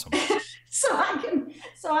 It's awesome. so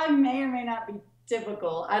I may or may not be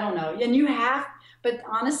typical. I don't know. And you have, but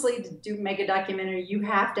honestly, to make a documentary, you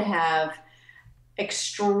have to have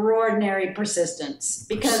extraordinary persistence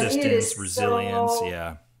because it Persistence, is resilience, so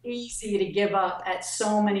yeah. easy to give up at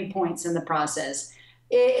so many points in the process.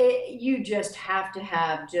 You just have to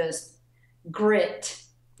have just grit.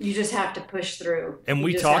 You just have to push through. And You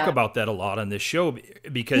we just talk have, about that a lot on this show yeah,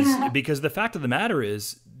 because the fact of the matter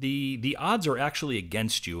is the odds are actually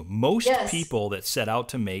against you. Most yes, people that set out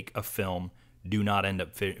to make a film do not end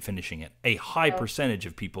up finishing it. A high oh, percentage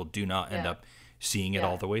of people do not end yeah, up seeing it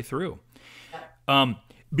all yeah, the way through. yeah.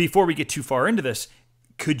 Before we get too far into this,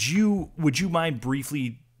 would you mind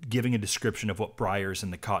briefly giving a description of what Briars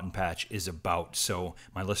and the Cottonpatch is about so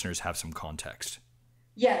my listeners have some context?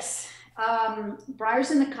 Yes. Briars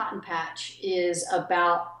in the Cottonpatch is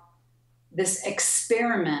about this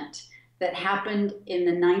experiment that happened in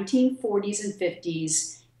the 1940s and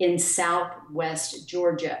 50s in Southwest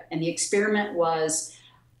Georgia. And the experiment was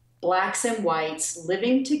blacks and whites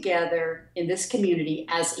living together in this community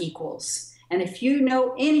as equals. And if you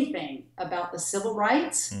know anything about the civil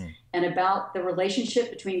rights Mm, and about the relationship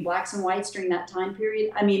between blacks and whites during that time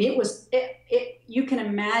period, I mean, you can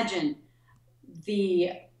imagine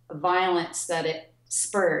the violence that it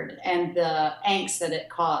spurred and the angst that it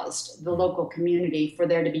caused the mm. local community for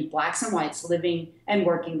there to be blacks and whites living and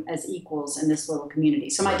working as equals in this little community.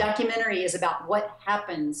 So my Right. documentary is about what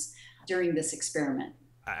happens during this experiment.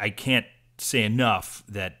 I can't say enough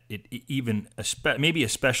that even maybe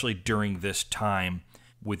especially during this time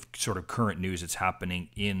with sort of current news that's happening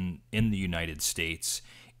in the United States,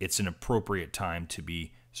 it's an appropriate time to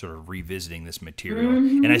be sort of revisiting this material.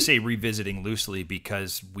 And I Mm-hmm. say revisiting loosely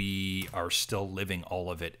because we are still living all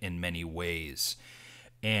of it in many ways.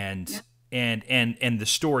 And Yeah. and the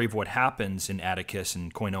story of what happens in Atticus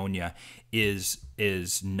and Koinonia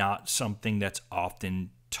is not something that's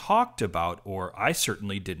often talked about, or I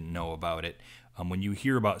certainly didn't know about it. When you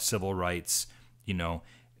hear about civil rights, you know,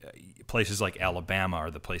 places like Alabama are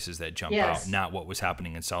the places that jump out, Yes. not what was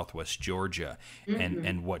happening in Southwest Georgia Mm-hmm.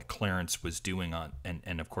 and what Clarence was doing on,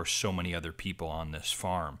 and of course so many other people on this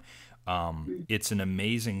farm. It's an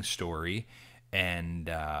amazing story, and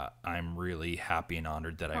I'm really happy and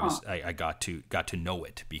honored that Oh, I got to know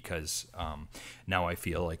it because now I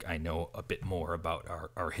feel like I know a bit more about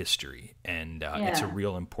our history, and it's a yeah.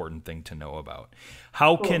 real important thing to know about.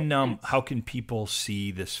 Cool. Thanks. How can people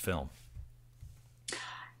see this film?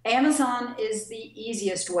 Amazon is the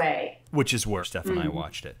easiest way. Which is where Steph and I Mm-hmm.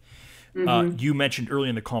 watched it. Mm-hmm. You mentioned early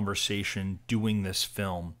in the conversation doing this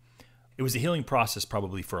film. It was a healing process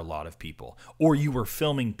probably for a lot of people, or you were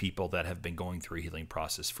filming people that have been going through a healing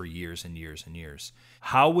process for years and years and years.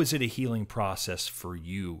 How was it a healing process for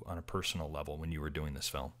you on a personal level when you were doing this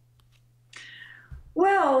film?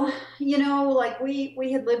 Well, like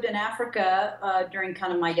we had lived in Africa during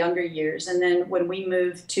kind of my younger years, and then when we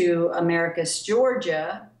moved to Americus,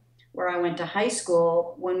 Georgia, where I went to high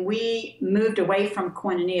school, when we moved away from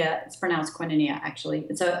Koinonia, it's pronounced Koinonia actually.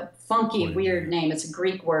 It's a funky, weird Koinonia. name. It's a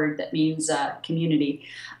Greek word that means community.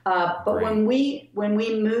 But Great. when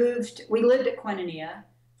we moved, we lived at Koinonia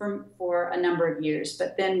for a number of years,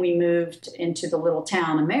 but then we moved into the little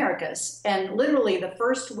town Americus, and literally the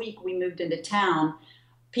first week we moved into town,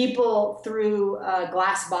 people threw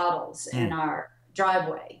glass bottles in Mm, our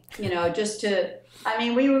driveway, just to, I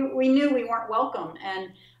mean, we knew we weren't welcome.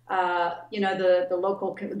 And, the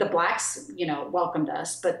local, the blacks, welcomed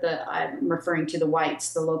us, but I'm referring to the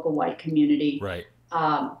whites, the local white community, right.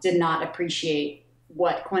 did not appreciate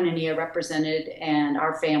what Koinonia represented and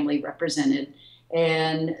our family represented.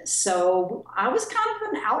 And so I was kind of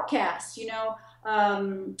an outcast,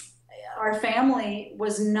 our family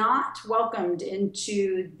was not welcomed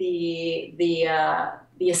into the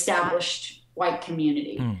established white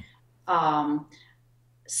community. Mm, Um,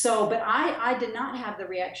 but I did not have the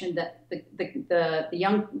reaction that the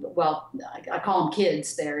young, well, I call them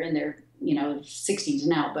kids. They're in their 60s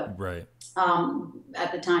now, but right.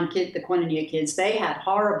 at the time, the Koinonia kids, they had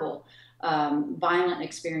horrible violent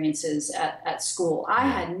experiences at school. I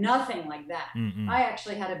had nothing like that. I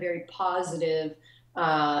actually had a very positive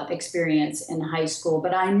experience in high school,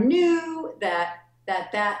 but I knew that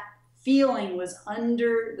feeling was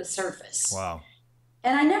under the surface. Wow.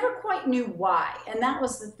 And I never quite knew why. And that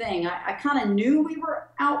was the thing. I kind of knew we were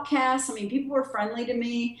outcasts. I mean, people were friendly to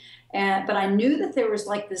me, but I knew that there was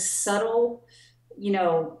like this subtle,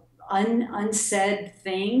 unsaid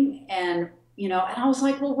thing. And and I was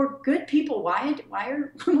like, well, we're good people. Why do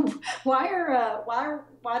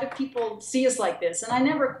people see us like this? And I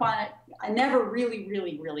never really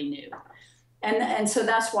knew. And so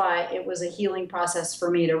that's why it was a healing process for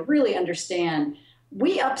me to really understand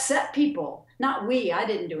we upset people. Not we, I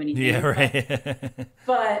didn't do anything. Yeah, right.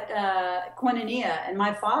 But Koinonia and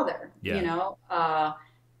my father,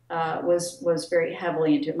 was very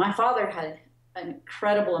heavily into it. My father had an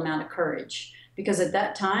incredible amount of courage because at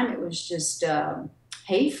that time it was just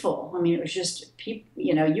hateful. I mean, it was just people,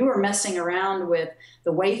 you were messing around with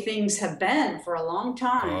the way things have been for a long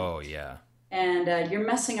time. Oh, yeah. And you're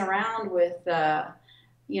messing around with, the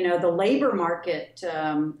labor market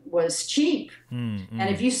was cheap. And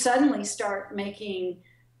if you suddenly start making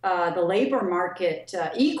the labor market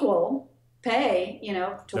equal pay,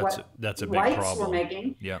 to that's a big whites problem. were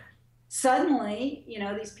making, yeah. Suddenly,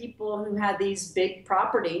 these people who had these big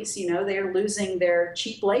properties, they're losing their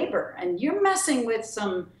cheap labor, and you're messing with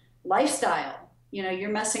some lifestyle. You're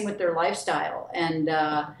messing with their lifestyle, and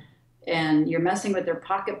you're messing with their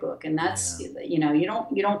pocketbook, and that's you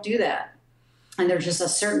don't do that. And there's just a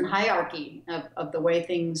certain hierarchy of the way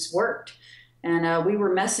things worked, and we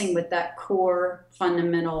were messing with that core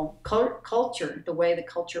fundamental culture, the way the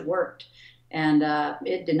culture worked, and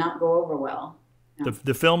it did not go over well.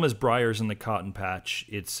 The film is Briars and the Cottonpatch.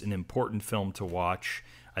 It's an important film to watch.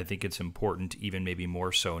 I think it's important, even maybe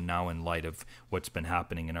more so now in light of what's been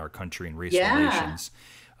happening in our country and race relations.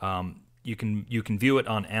 You can view it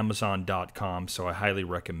on Amazon.com, so I highly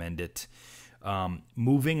recommend it.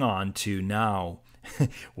 Moving on to now,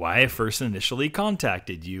 why I first initially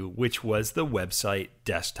contacted you, which was the website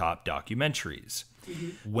Desktop Documentaries.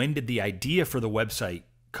 When did the idea for the website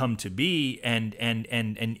come to be, and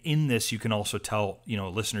in this you can also tell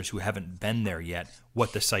listeners who haven't been there yet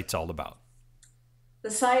what the site's all about.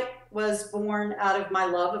 The site was born out of my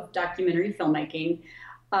love of documentary filmmaking,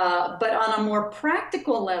 but on a more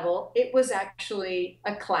practical level, it was actually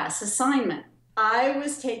a class assignment. I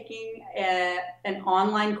was taking an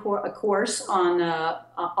online course on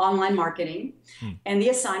online marketing, and the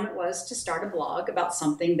assignment was to start a blog about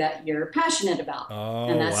something that you're passionate about.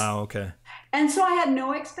 Oh, wow, okay. And so I had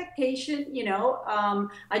no expectation,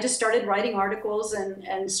 I just started writing articles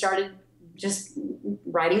and started just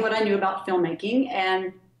writing what I knew about filmmaking.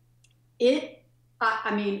 And it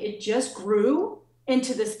just grew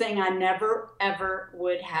into this thing I never, ever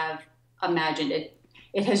would have imagined.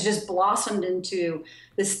 It has just blossomed into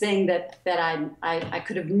this thing that I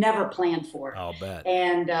could have never planned for. I'll bet.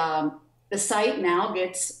 And the site now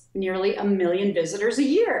gets nearly 1 million visitors a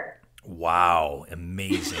year. Wow,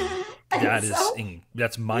 amazing.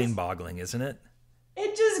 That's mind-boggling, isn't it?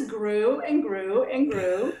 It just grew and grew and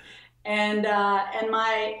grew. And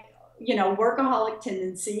my workaholic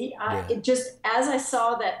tendency, it just, as I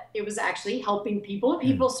saw that it was actually helping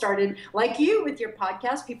people started, like you with your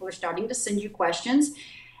podcast, people are starting to send you questions.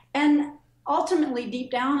 And ultimately, deep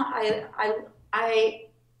down, I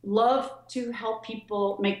love to help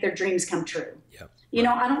people make their dreams come true. Yep.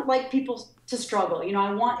 I don't like people to struggle.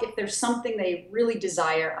 I want, if there's something they really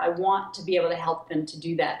desire, I want to be able to help them to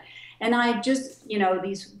do that. And I just,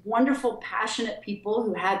 these wonderful, passionate people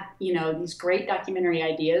who had, these great documentary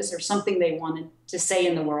ideas or something they wanted to say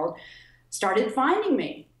in the world started finding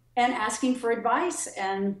me and asking for advice.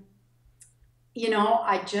 And,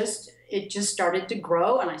 it just started to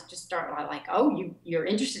grow, and I just started like, oh, you're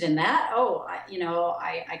interested in that? Oh,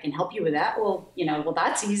 I can help you with that. Well,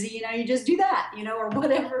 that's easy. You just do that, or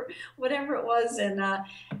whatever it was.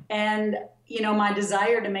 And my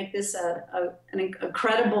desire to make this an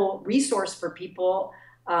incredible resource for people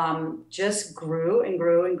just grew and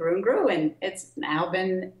grew and grew and grew. And it's now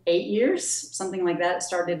been 8 years, something like that. It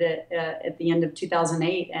started at the end of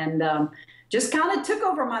 2008, and just kind of took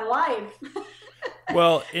over my life.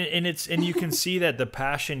 Well, and you can see that the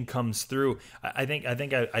passion comes through. I think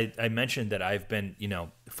I mentioned that I've been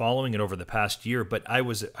following it over the past year, but I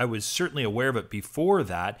was certainly aware of it before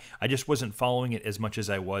that. I just wasn't following it as much as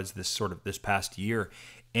I was this past year.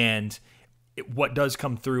 And what does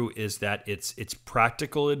come through is that it's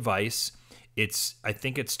practical advice. I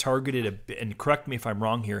think it's targeted a bit, and correct me if I'm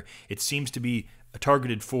wrong here. It seems to be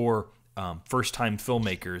targeted for first-time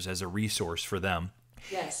filmmakers as a resource for them.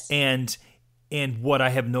 Yes. And what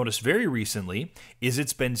I have noticed very recently is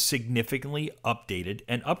it's been significantly updated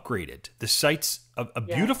and upgraded. The site's a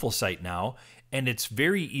beautiful site now, and it's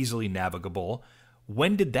very easily navigable.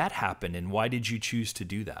 When did that happen, and why did you choose to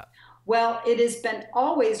do that? Well, it has been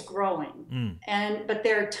always growing, but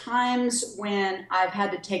there are times when I've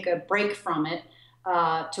had to take a break from it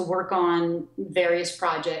to work on various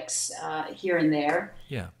projects here and there.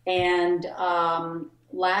 Yeah. And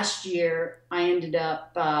last year, I ended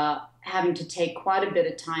up having to take quite a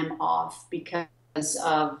bit of time off because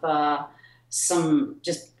of some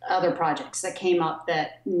just other projects that came up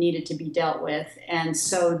that needed to be dealt with. And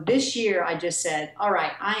so this year, I just said, all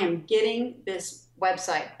right, I am getting this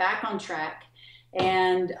website back on track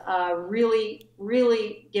and really,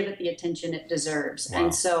 really give it the attention it deserves. Wow.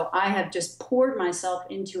 And so I have just poured myself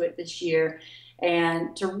into it this year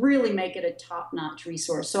and to really make it a top-notch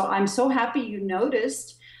resource. So I'm so happy you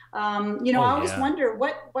noticed. I always wonder,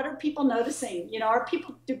 what are people noticing?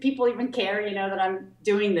 Do people even care, that I'm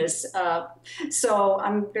doing this? So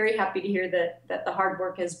I'm very happy to hear that the hard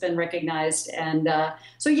work has been recognized. And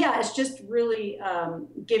it's just really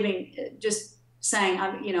saying,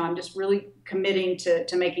 I'm just really committing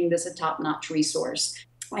to making this a top-notch resource.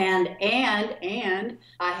 And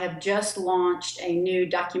I have just launched a new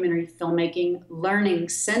documentary filmmaking learning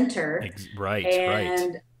center. Right.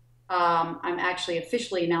 I'm actually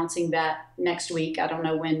officially announcing that next week. I don't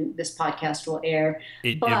know when this podcast will air.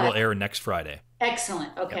 It will air next Friday.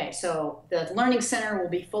 Excellent. Okay, Yep. So the Learning Center will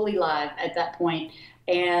be fully live at that point.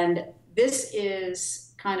 And this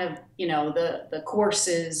is kind of, the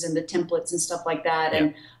courses and the templates and stuff like that. Yep.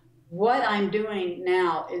 And what I'm doing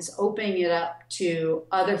now is opening it up to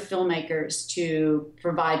other filmmakers to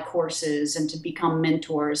provide courses and to become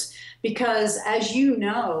mentors. Because as you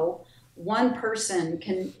know, one person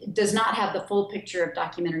does not have the full picture of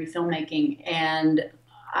documentary filmmaking, and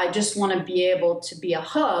I just want to be able to be a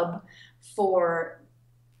hub for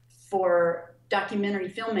documentary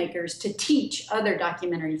filmmakers to teach other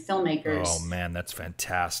documentary filmmakers. Oh man, that's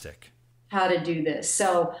fantastic. How to do this.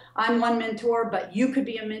 So I'm one mentor, but you could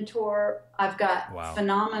be a mentor. I've got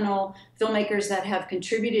phenomenal filmmakers that have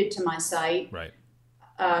contributed to my site. Right.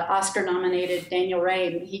 Oscar nominated Daniel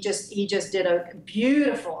Ray. He just did a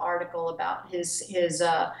beautiful article about his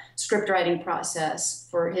script writing process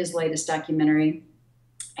for his latest documentary,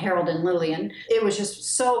 Harold and Lillian. It was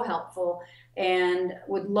just so helpful, and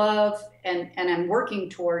would love and I'm working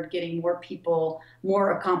toward getting more people,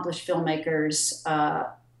 more accomplished filmmakers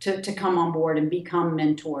to come on board and become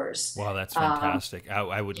mentors. Wow, that's fantastic.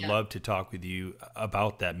 I would love to talk with you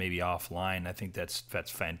about that, maybe offline. I think that's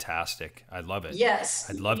fantastic. I love it. Yes.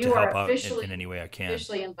 I'd love to help out in any way I can.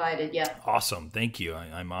 Officially invited, yeah. Awesome. Thank you.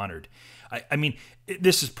 I'm honored. I mean,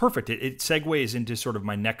 this is perfect. It segues into sort of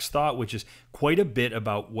my next thought, which is quite a bit of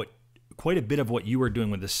what you are doing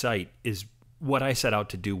with the site is what I set out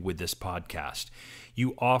to do with this podcast.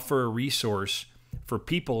 You offer a resource for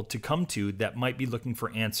people to come to that might be looking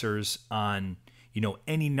for answers on,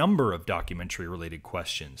 any number of documentary related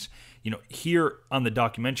questions. Here on the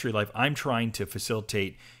Documentary Life, I'm trying to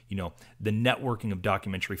facilitate, the networking of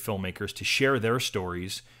documentary filmmakers to share their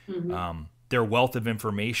stories, their wealth of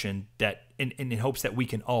information that in hopes that we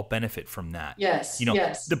can all benefit from that. Yes.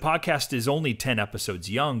 Yes. The podcast is only 10 episodes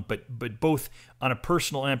young, but both on a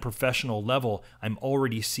personal and professional level, I'm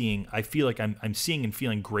already seeing, I feel like I'm seeing and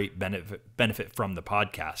feeling great benefit from the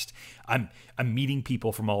podcast. I'm meeting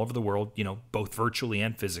people from all over the world, both virtually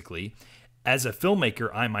and physically. As a filmmaker,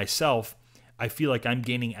 I feel like I'm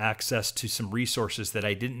gaining access to some resources that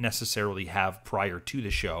I didn't necessarily have prior to the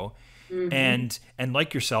show. And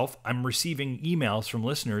like yourself, I'm receiving emails from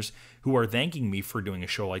listeners who are thanking me for doing a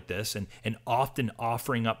show like this and often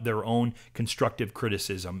offering up their own constructive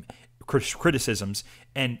criticisms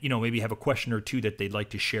and, maybe have a question or two that they'd like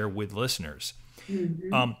to share with listeners.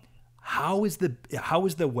 How is the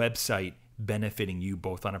website benefiting you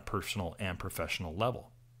both on a personal and professional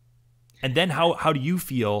level? And then how do you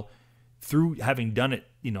feel through having done it,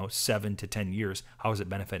 7 to 10 years, how is it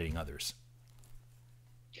benefiting others?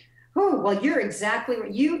 Oh, well, you're exactly right.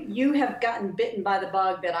 You have gotten bitten by the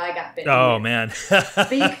bug that I got bitten. Oh, with. Man.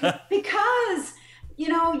 Because,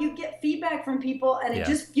 you get feedback from people and it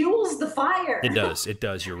just fuels the fire. It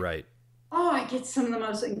does. You're right. Oh, I get some of the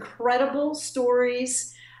most incredible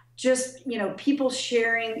stories. Just, people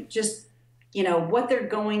sharing just, what they're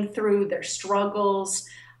going through, their struggles.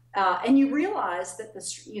 And you realize that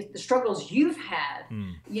the struggles you've had,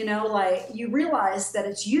 you realize that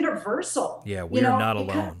it's universal. Yeah, we're not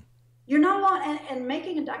alone. You're not alone, and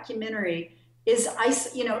making a documentary is,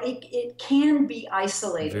 it can be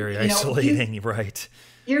isolating. Very isolating, right?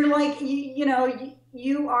 You're like,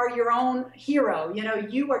 you are your own hero.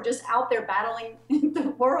 You are just out there battling the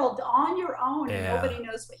world on your own, and Yeah. nobody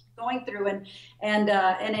knows what you're going through,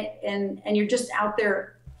 and you're just out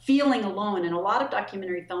there feeling alone. And a lot of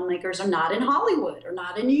documentary filmmakers are not in Hollywood or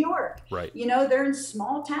not in New York. Right. They're in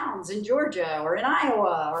small towns in Georgia or in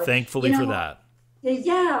Iowa, or Thankfully for that.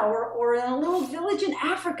 yeah, or in a little village in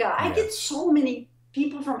Africa. I get Yes. so many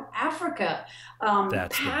people from Africa,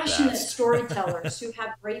 That's the passionate best. storytellers who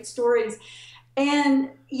have great stories.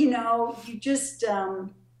 And, you just,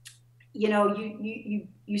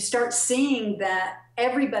 you start seeing that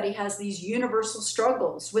everybody has these universal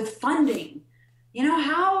struggles with funding.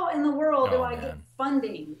 How in the world do Oh, I get man.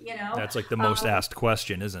 funding? That's like the most asked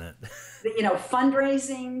question, isn't it?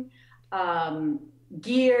 Fundraising,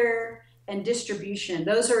 gear, and distribution.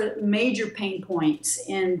 Those are major pain points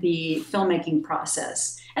in the filmmaking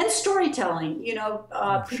process. And storytelling.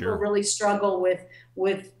 People Sure. really struggle with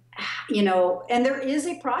and there is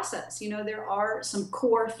a process. There are some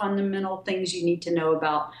core fundamental things you need to know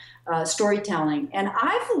about storytelling. And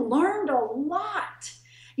I've learned a lot.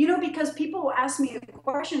 Because people will ask me a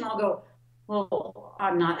question, I'll go, well,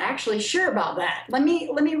 I'm not actually sure about that. Let me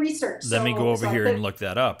research. Let me go over So I here put, and look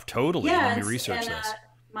that up. Totally. yeah, Let me research and this.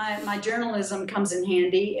 my journalism comes in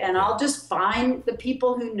handy, and I'll just find the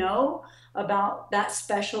people who know about that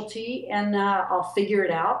specialty, and I'll figure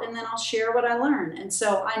it out, and then I'll share what I learn. And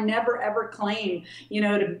so I never ever claim,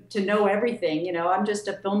 to know everything. I'm just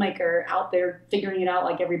a filmmaker out there figuring it out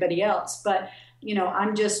like everybody else. But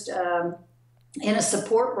I'm just in a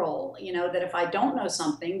support role, that if I don't know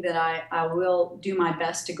something, that I will do my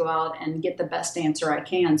best to go out and get the best answer I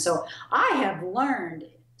can. So I have learned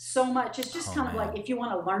so much. It's just Oh, kind of man. like, if you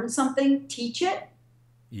want to learn something, teach it.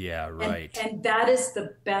 Yeah, And, right. and that is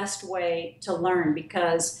the best way to learn,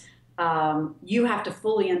 because you have to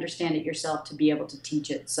fully understand it yourself to be able to teach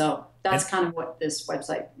it. So that's kind of what this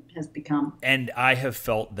website has become. And I have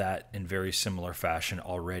felt that in very similar fashion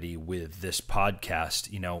already with this podcast.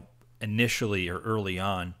 Initially or early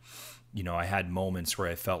on, I had moments where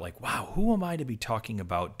I felt like, wow, who am I to be talking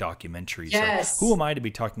about documentaries? Yes. Or who am I to be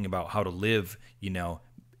talking about how to live,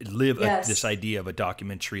 Yes. this idea of a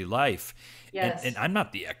documentary life? Yes. And I'm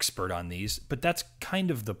not the expert on these, but that's kind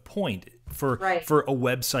of the point for Right. for a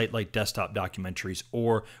website like Desktop Documentaries,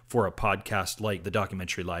 or for a podcast like The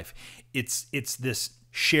Documentary Life. It's this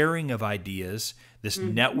sharing of ideas, this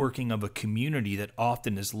networking of a community that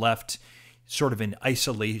often is left sort of in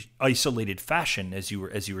isolated fashion, as you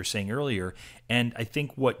were saying earlier. And I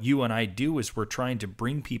think what you and I do is we're trying to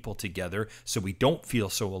bring people together so we don't feel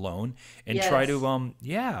so alone, and try to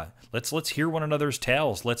let's hear one another's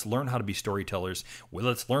tales. Let's learn how to be storytellers. Well,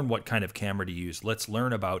 let's learn what kind of camera to use. Let's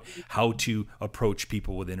learn about how to approach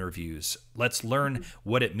people with interviews. Let's learn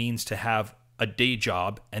what it means to have a day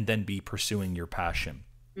job and then be pursuing your passion.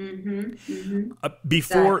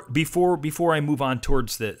 Before I move on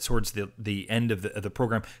towards the end of the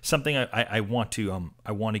program, something I want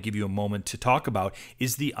to give you a moment to talk about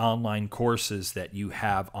is the online courses that you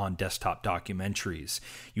have on Desktop Documentaries.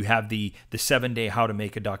 You have the 7-day How to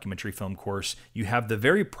Make a Documentary Film course. You have the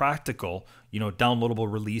very practical, downloadable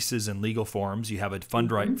releases and legal forms. You have a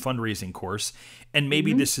fundraising course, and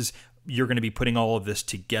maybe you're going to be putting all of this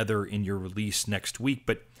together in your release next week,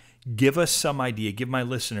 but give us some idea, give my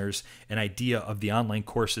listeners an idea of the online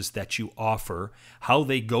courses that you offer, how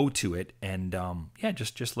they go to it, and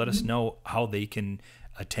just let us know how they can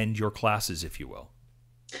attend your classes, if you will.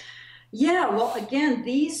 Yeah, well, again,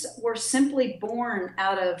 these were simply born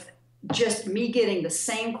out of just me getting the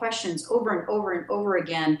same questions over and over and over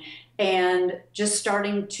again, and just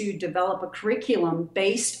starting to develop a curriculum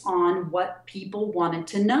based on what people wanted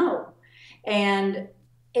to know. And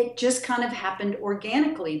it just kind of happened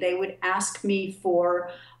organically. They would ask me for,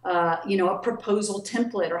 a proposal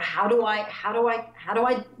template, or how do I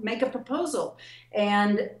make a proposal?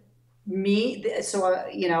 And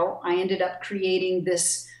I ended up creating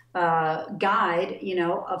this guide,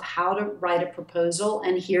 of how to write a proposal.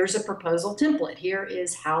 And here's a proposal template. Here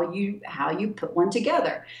is how you put one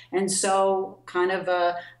together. And so, kind of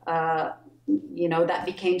that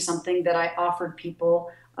became something that I offered people.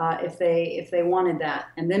 If they wanted that.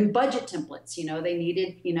 And then budget templates, they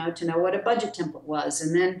needed, to know what a budget template was.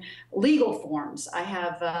 And then legal forms. I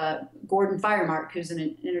have Gordon Firemark, who's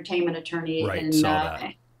an entertainment attorney. Right, and, saw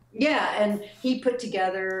that. Yeah, and he put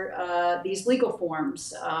together these legal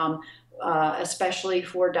forms, especially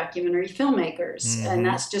for documentary filmmakers. And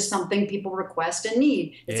that's just something people request and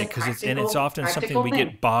need. It's often something we thing.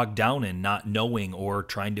 get bogged down in, not knowing or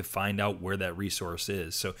trying to find out where that resource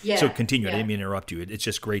is. So Yeah, continue. I yeah. didn't mean to interrupt you. It's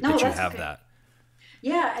just great No, that you that's have okay. that.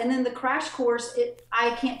 Yeah, and then the crash course,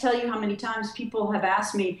 I can't tell you how many times people have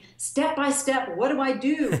asked me, step by step, what do I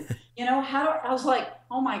do? How do I was like,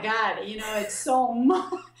 oh my God, it's so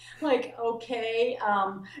much. Like, okay,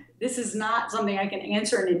 this is not something I can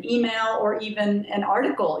answer in an email or even an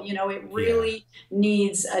article. It Yeah, really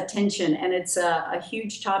needs attention, and it's a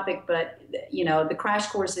huge topic, but, the crash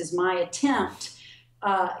course is my attempt,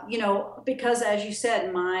 because as you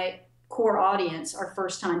said, my core audience are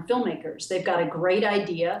first time filmmakers. They've got a great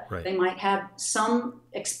idea. right. They might have some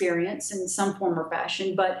experience in some form or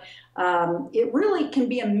fashion, but it really can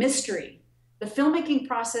be a mystery. The filmmaking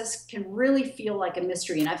process can really feel like a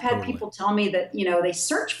mystery. And I've had Totally. people tell me that, they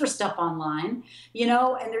search for stuff online,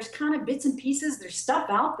 and there's kind of bits and pieces, there's stuff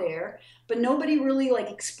out there, but nobody really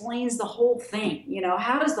like explains the whole thing.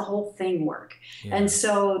 How does the whole thing work? Yeah. And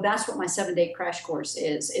so that's what my 7-day crash course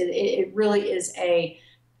is. It really is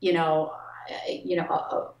you know,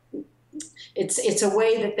 it's a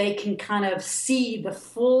way that they can kind of see the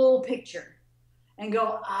full picture and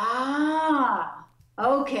go,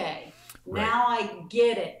 okay, Right. now I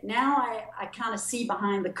get it. Now I kind of see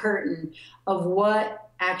behind the curtain of what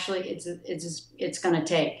actually it's going to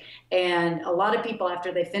take. And a lot of people,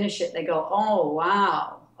 after they finish it, they go, oh,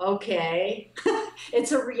 wow. Okay,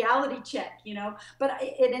 it's a reality check, but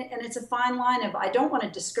and it's a fine line of, I don't want to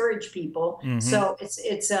discourage people. So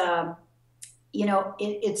it's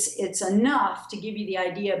enough to give you the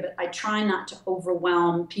idea, but I try not to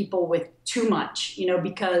overwhelm people with too much,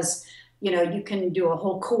 because you can do a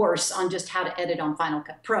whole course on just how to edit on Final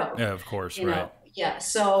Cut Pro. Yeah, of course, you right. know yeah,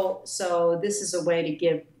 so this is a way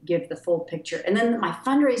to give the full picture. And then my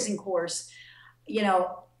fundraising course,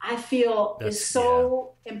 I feel is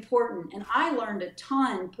so important, and I learned a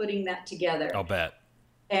ton putting that together. I'll bet.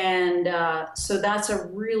 And so that's a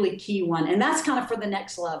really key one, and that's kind of for the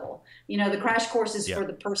next level. The crash course is for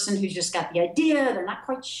the person who's just got the idea, they're not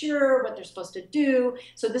quite sure what they're supposed to do.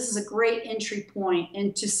 So this is a great entry point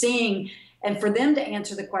into seeing, and for them to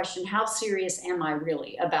answer the question, how serious am I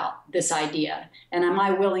really about this idea? And am I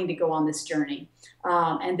willing to go on this journey?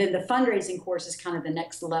 And then the fundraising course is kind of the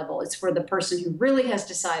next level. It's for the person who really has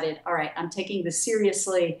decided, all right, I'm taking this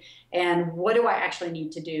seriously, and what do I actually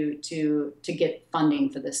need to do to get funding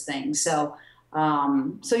for this thing? So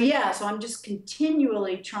I'm just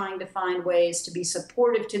continually trying to find ways to be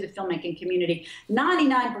supportive to the filmmaking community.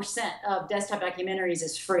 99% of Desktop Documentaries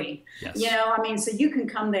is free. Yes. So you can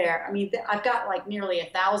come there. I've got like nearly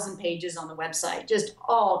 1,000 pages on the website, just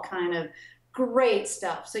all kind of great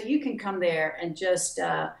stuff. So you can come there and just,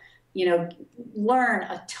 learn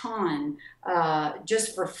a ton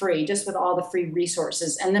just for free, just with all the free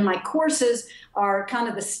resources. And then my courses are kind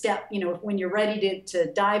of the step, when you're ready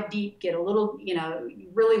to dive deep, get a little, you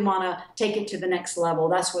really want to take it to the next level.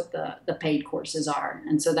 That's what the paid courses are.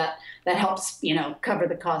 And so that helps, cover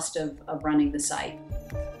the cost of running the site.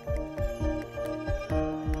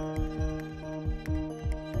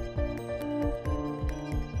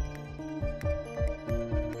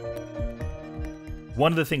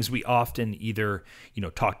 One of the things we often either,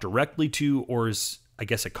 talk directly to, or is, I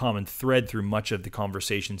guess, a common thread through much of the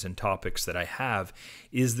conversations and topics that I have,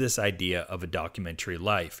 is this idea of a documentary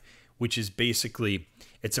life, which is basically,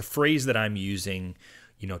 it's a phrase that I'm using,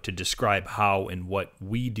 to describe how and what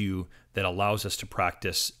we do that allows us to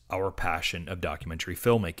practice our passion of documentary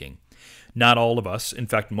filmmaking. Not all of us, in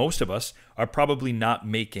fact, most of us, are probably not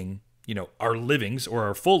making our livings or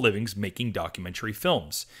our full livings making documentary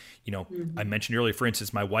films. I mentioned earlier, for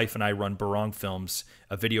instance, my wife and I run Barong Films,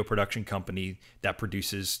 a video production company that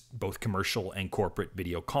produces both commercial and corporate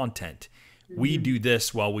video content. We do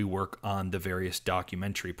this while we work on the various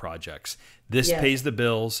documentary projects. This pays the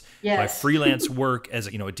bills. My freelance work as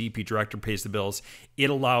a DP director pays the bills. It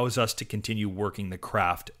allows us to continue working the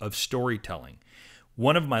craft of storytelling.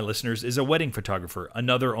 One of my listeners is a wedding photographer.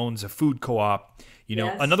 Another owns a food co-op.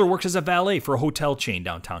 Another works as a valet for a hotel chain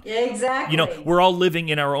downtown. Yeah, exactly. We're all living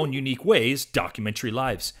in our own unique ways, documentary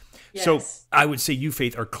lives. Yes. So I would say you,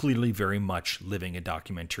 Faith, are clearly very much living a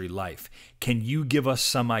documentary life. Can you give us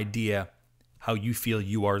some idea how you feel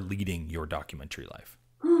you are leading your documentary life?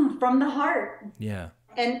 From the heart. Yeah.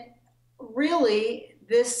 And really,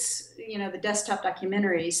 this, the Desktop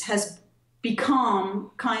Documentaries has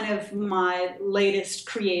become kind of my latest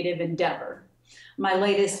creative endeavor, my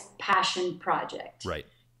latest passion project. Right.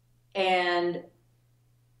 And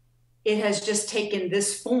it has just taken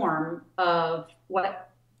this form of what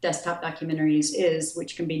Desktop Documentaries is,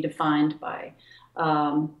 which can be defined by,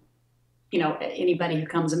 anybody who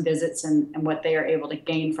comes and visits and what they are able to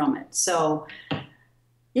gain from it. So,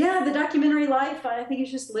 yeah, the documentary life, I think, is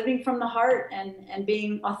just living from the heart and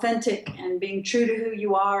being authentic and being true to who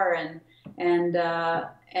you are and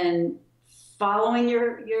and following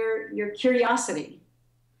your curiosity.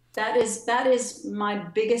 That is my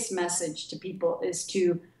biggest message to people, is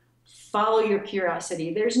to follow your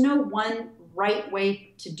curiosity. There's no one right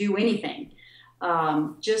way to do anything.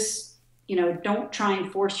 Just, don't try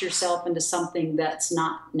and force yourself into something that's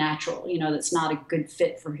not natural, that's not a good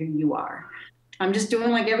fit for who you are. I'm just doing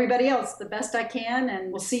like everybody else, the best I can,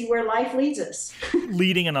 and we'll see where life leads us.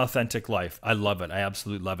 Leading an authentic life. I love it. I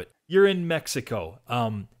absolutely love it. You're in Mexico.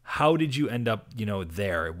 How did you end up,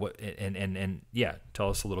 there? What, and yeah, tell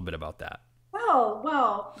us a little bit about that.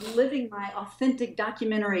 Well, living my authentic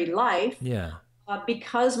documentary life. Yeah.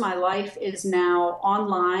 Because my life is now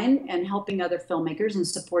online and helping other filmmakers and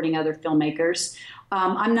supporting other filmmakers,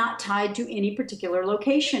 I'm not tied to any particular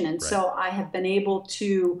location. And so I have been able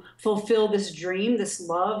to fulfill this dream, this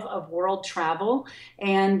love of world travel.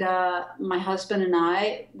 And my husband and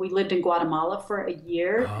I, we lived in Guatemala for a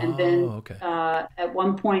year, and then at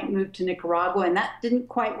one point moved to Nicaragua, and that didn't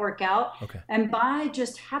quite work out. And by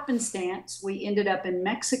just happenstance, we ended up in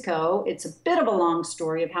Mexico. It's a bit of a long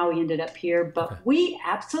story of how we ended up here, but we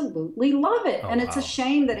absolutely love it. And it's a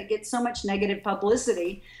shame that it gets so much negative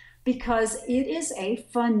publicity, because it is a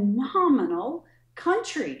phenomenal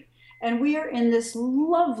country. And we are in this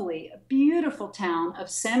lovely, beautiful town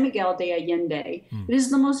of San Miguel de Allende. It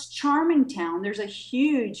is the most charming town. There's a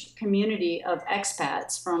huge community of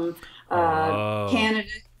expats from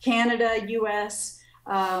Canada, US,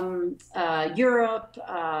 Europe,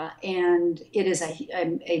 and it is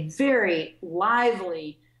a very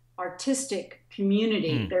lively, artistic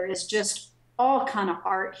community. There is just all kind of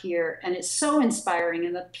art here, and it's so inspiring,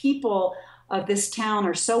 and the people of this town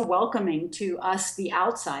are so welcoming to us, the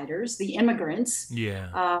outsiders, the immigrants.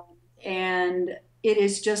 And it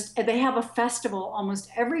is just, they have a festival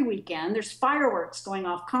almost every weekend. There's fireworks going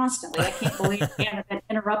off constantly. I can't believe we haven't been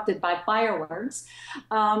interrupted by fireworks.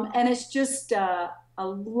 And it's just a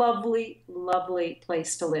lovely, lovely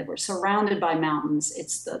place to live. We're surrounded by mountains.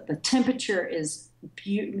 It's the temperature is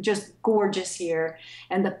just gorgeous here,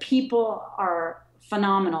 and the people are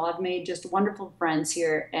phenomenal. I've made just wonderful friends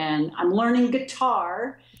here, and I'm learning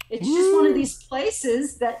guitar. It's just one of these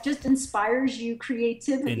places that just inspires you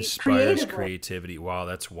creativity. Wow,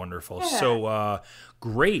 that's wonderful. So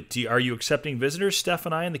great. Are you accepting visitors? Steph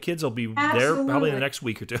and I and the kids will be there probably in the next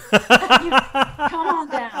week or two. Come on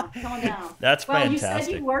down. That's fantastic. Well, you said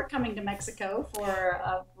you were coming to Mexico for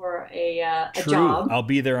a True. job.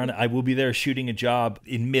 I will be there shooting a job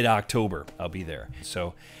in mid-October. I'll be there.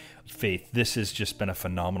 So, Faith, this has just been a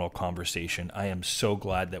phenomenal conversation. I am so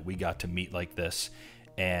glad that we got to meet like this,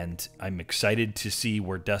 and I'm excited to see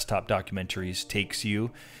where Desktop Documentaries takes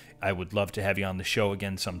you. I would love to have you on the show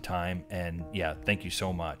again sometime, and yeah, thank you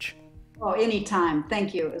so much. Oh, anytime.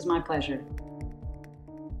 Thank you. It was my pleasure.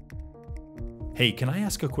 Hey, can I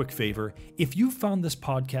ask a quick favor? If you found this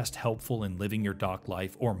podcast helpful in living your doc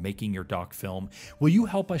life or making your doc film, will you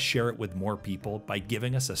help us share it with more people by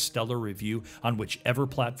giving us a stellar review on whichever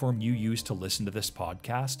platform you use to listen to this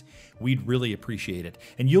podcast? We'd really appreciate it,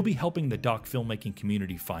 and you'll be helping the doc filmmaking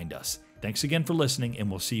community find us. Thanks again for listening, and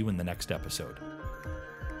we'll see you in the next episode.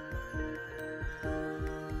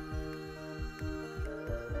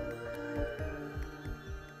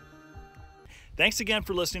 Thanks again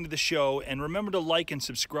for listening to the show, and remember to like and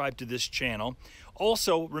subscribe to this channel.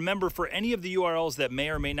 Also, remember, for any of the URLs that may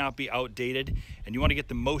or may not be outdated and you want to get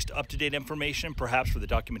the most up-to-date information, perhaps for the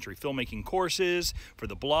documentary filmmaking courses, for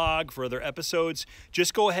the blog, for other episodes,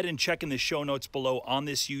 just go ahead and check in the show notes below on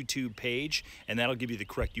this YouTube page, and that'll give you the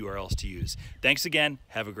correct URLs to use. Thanks again.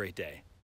 Have a great day.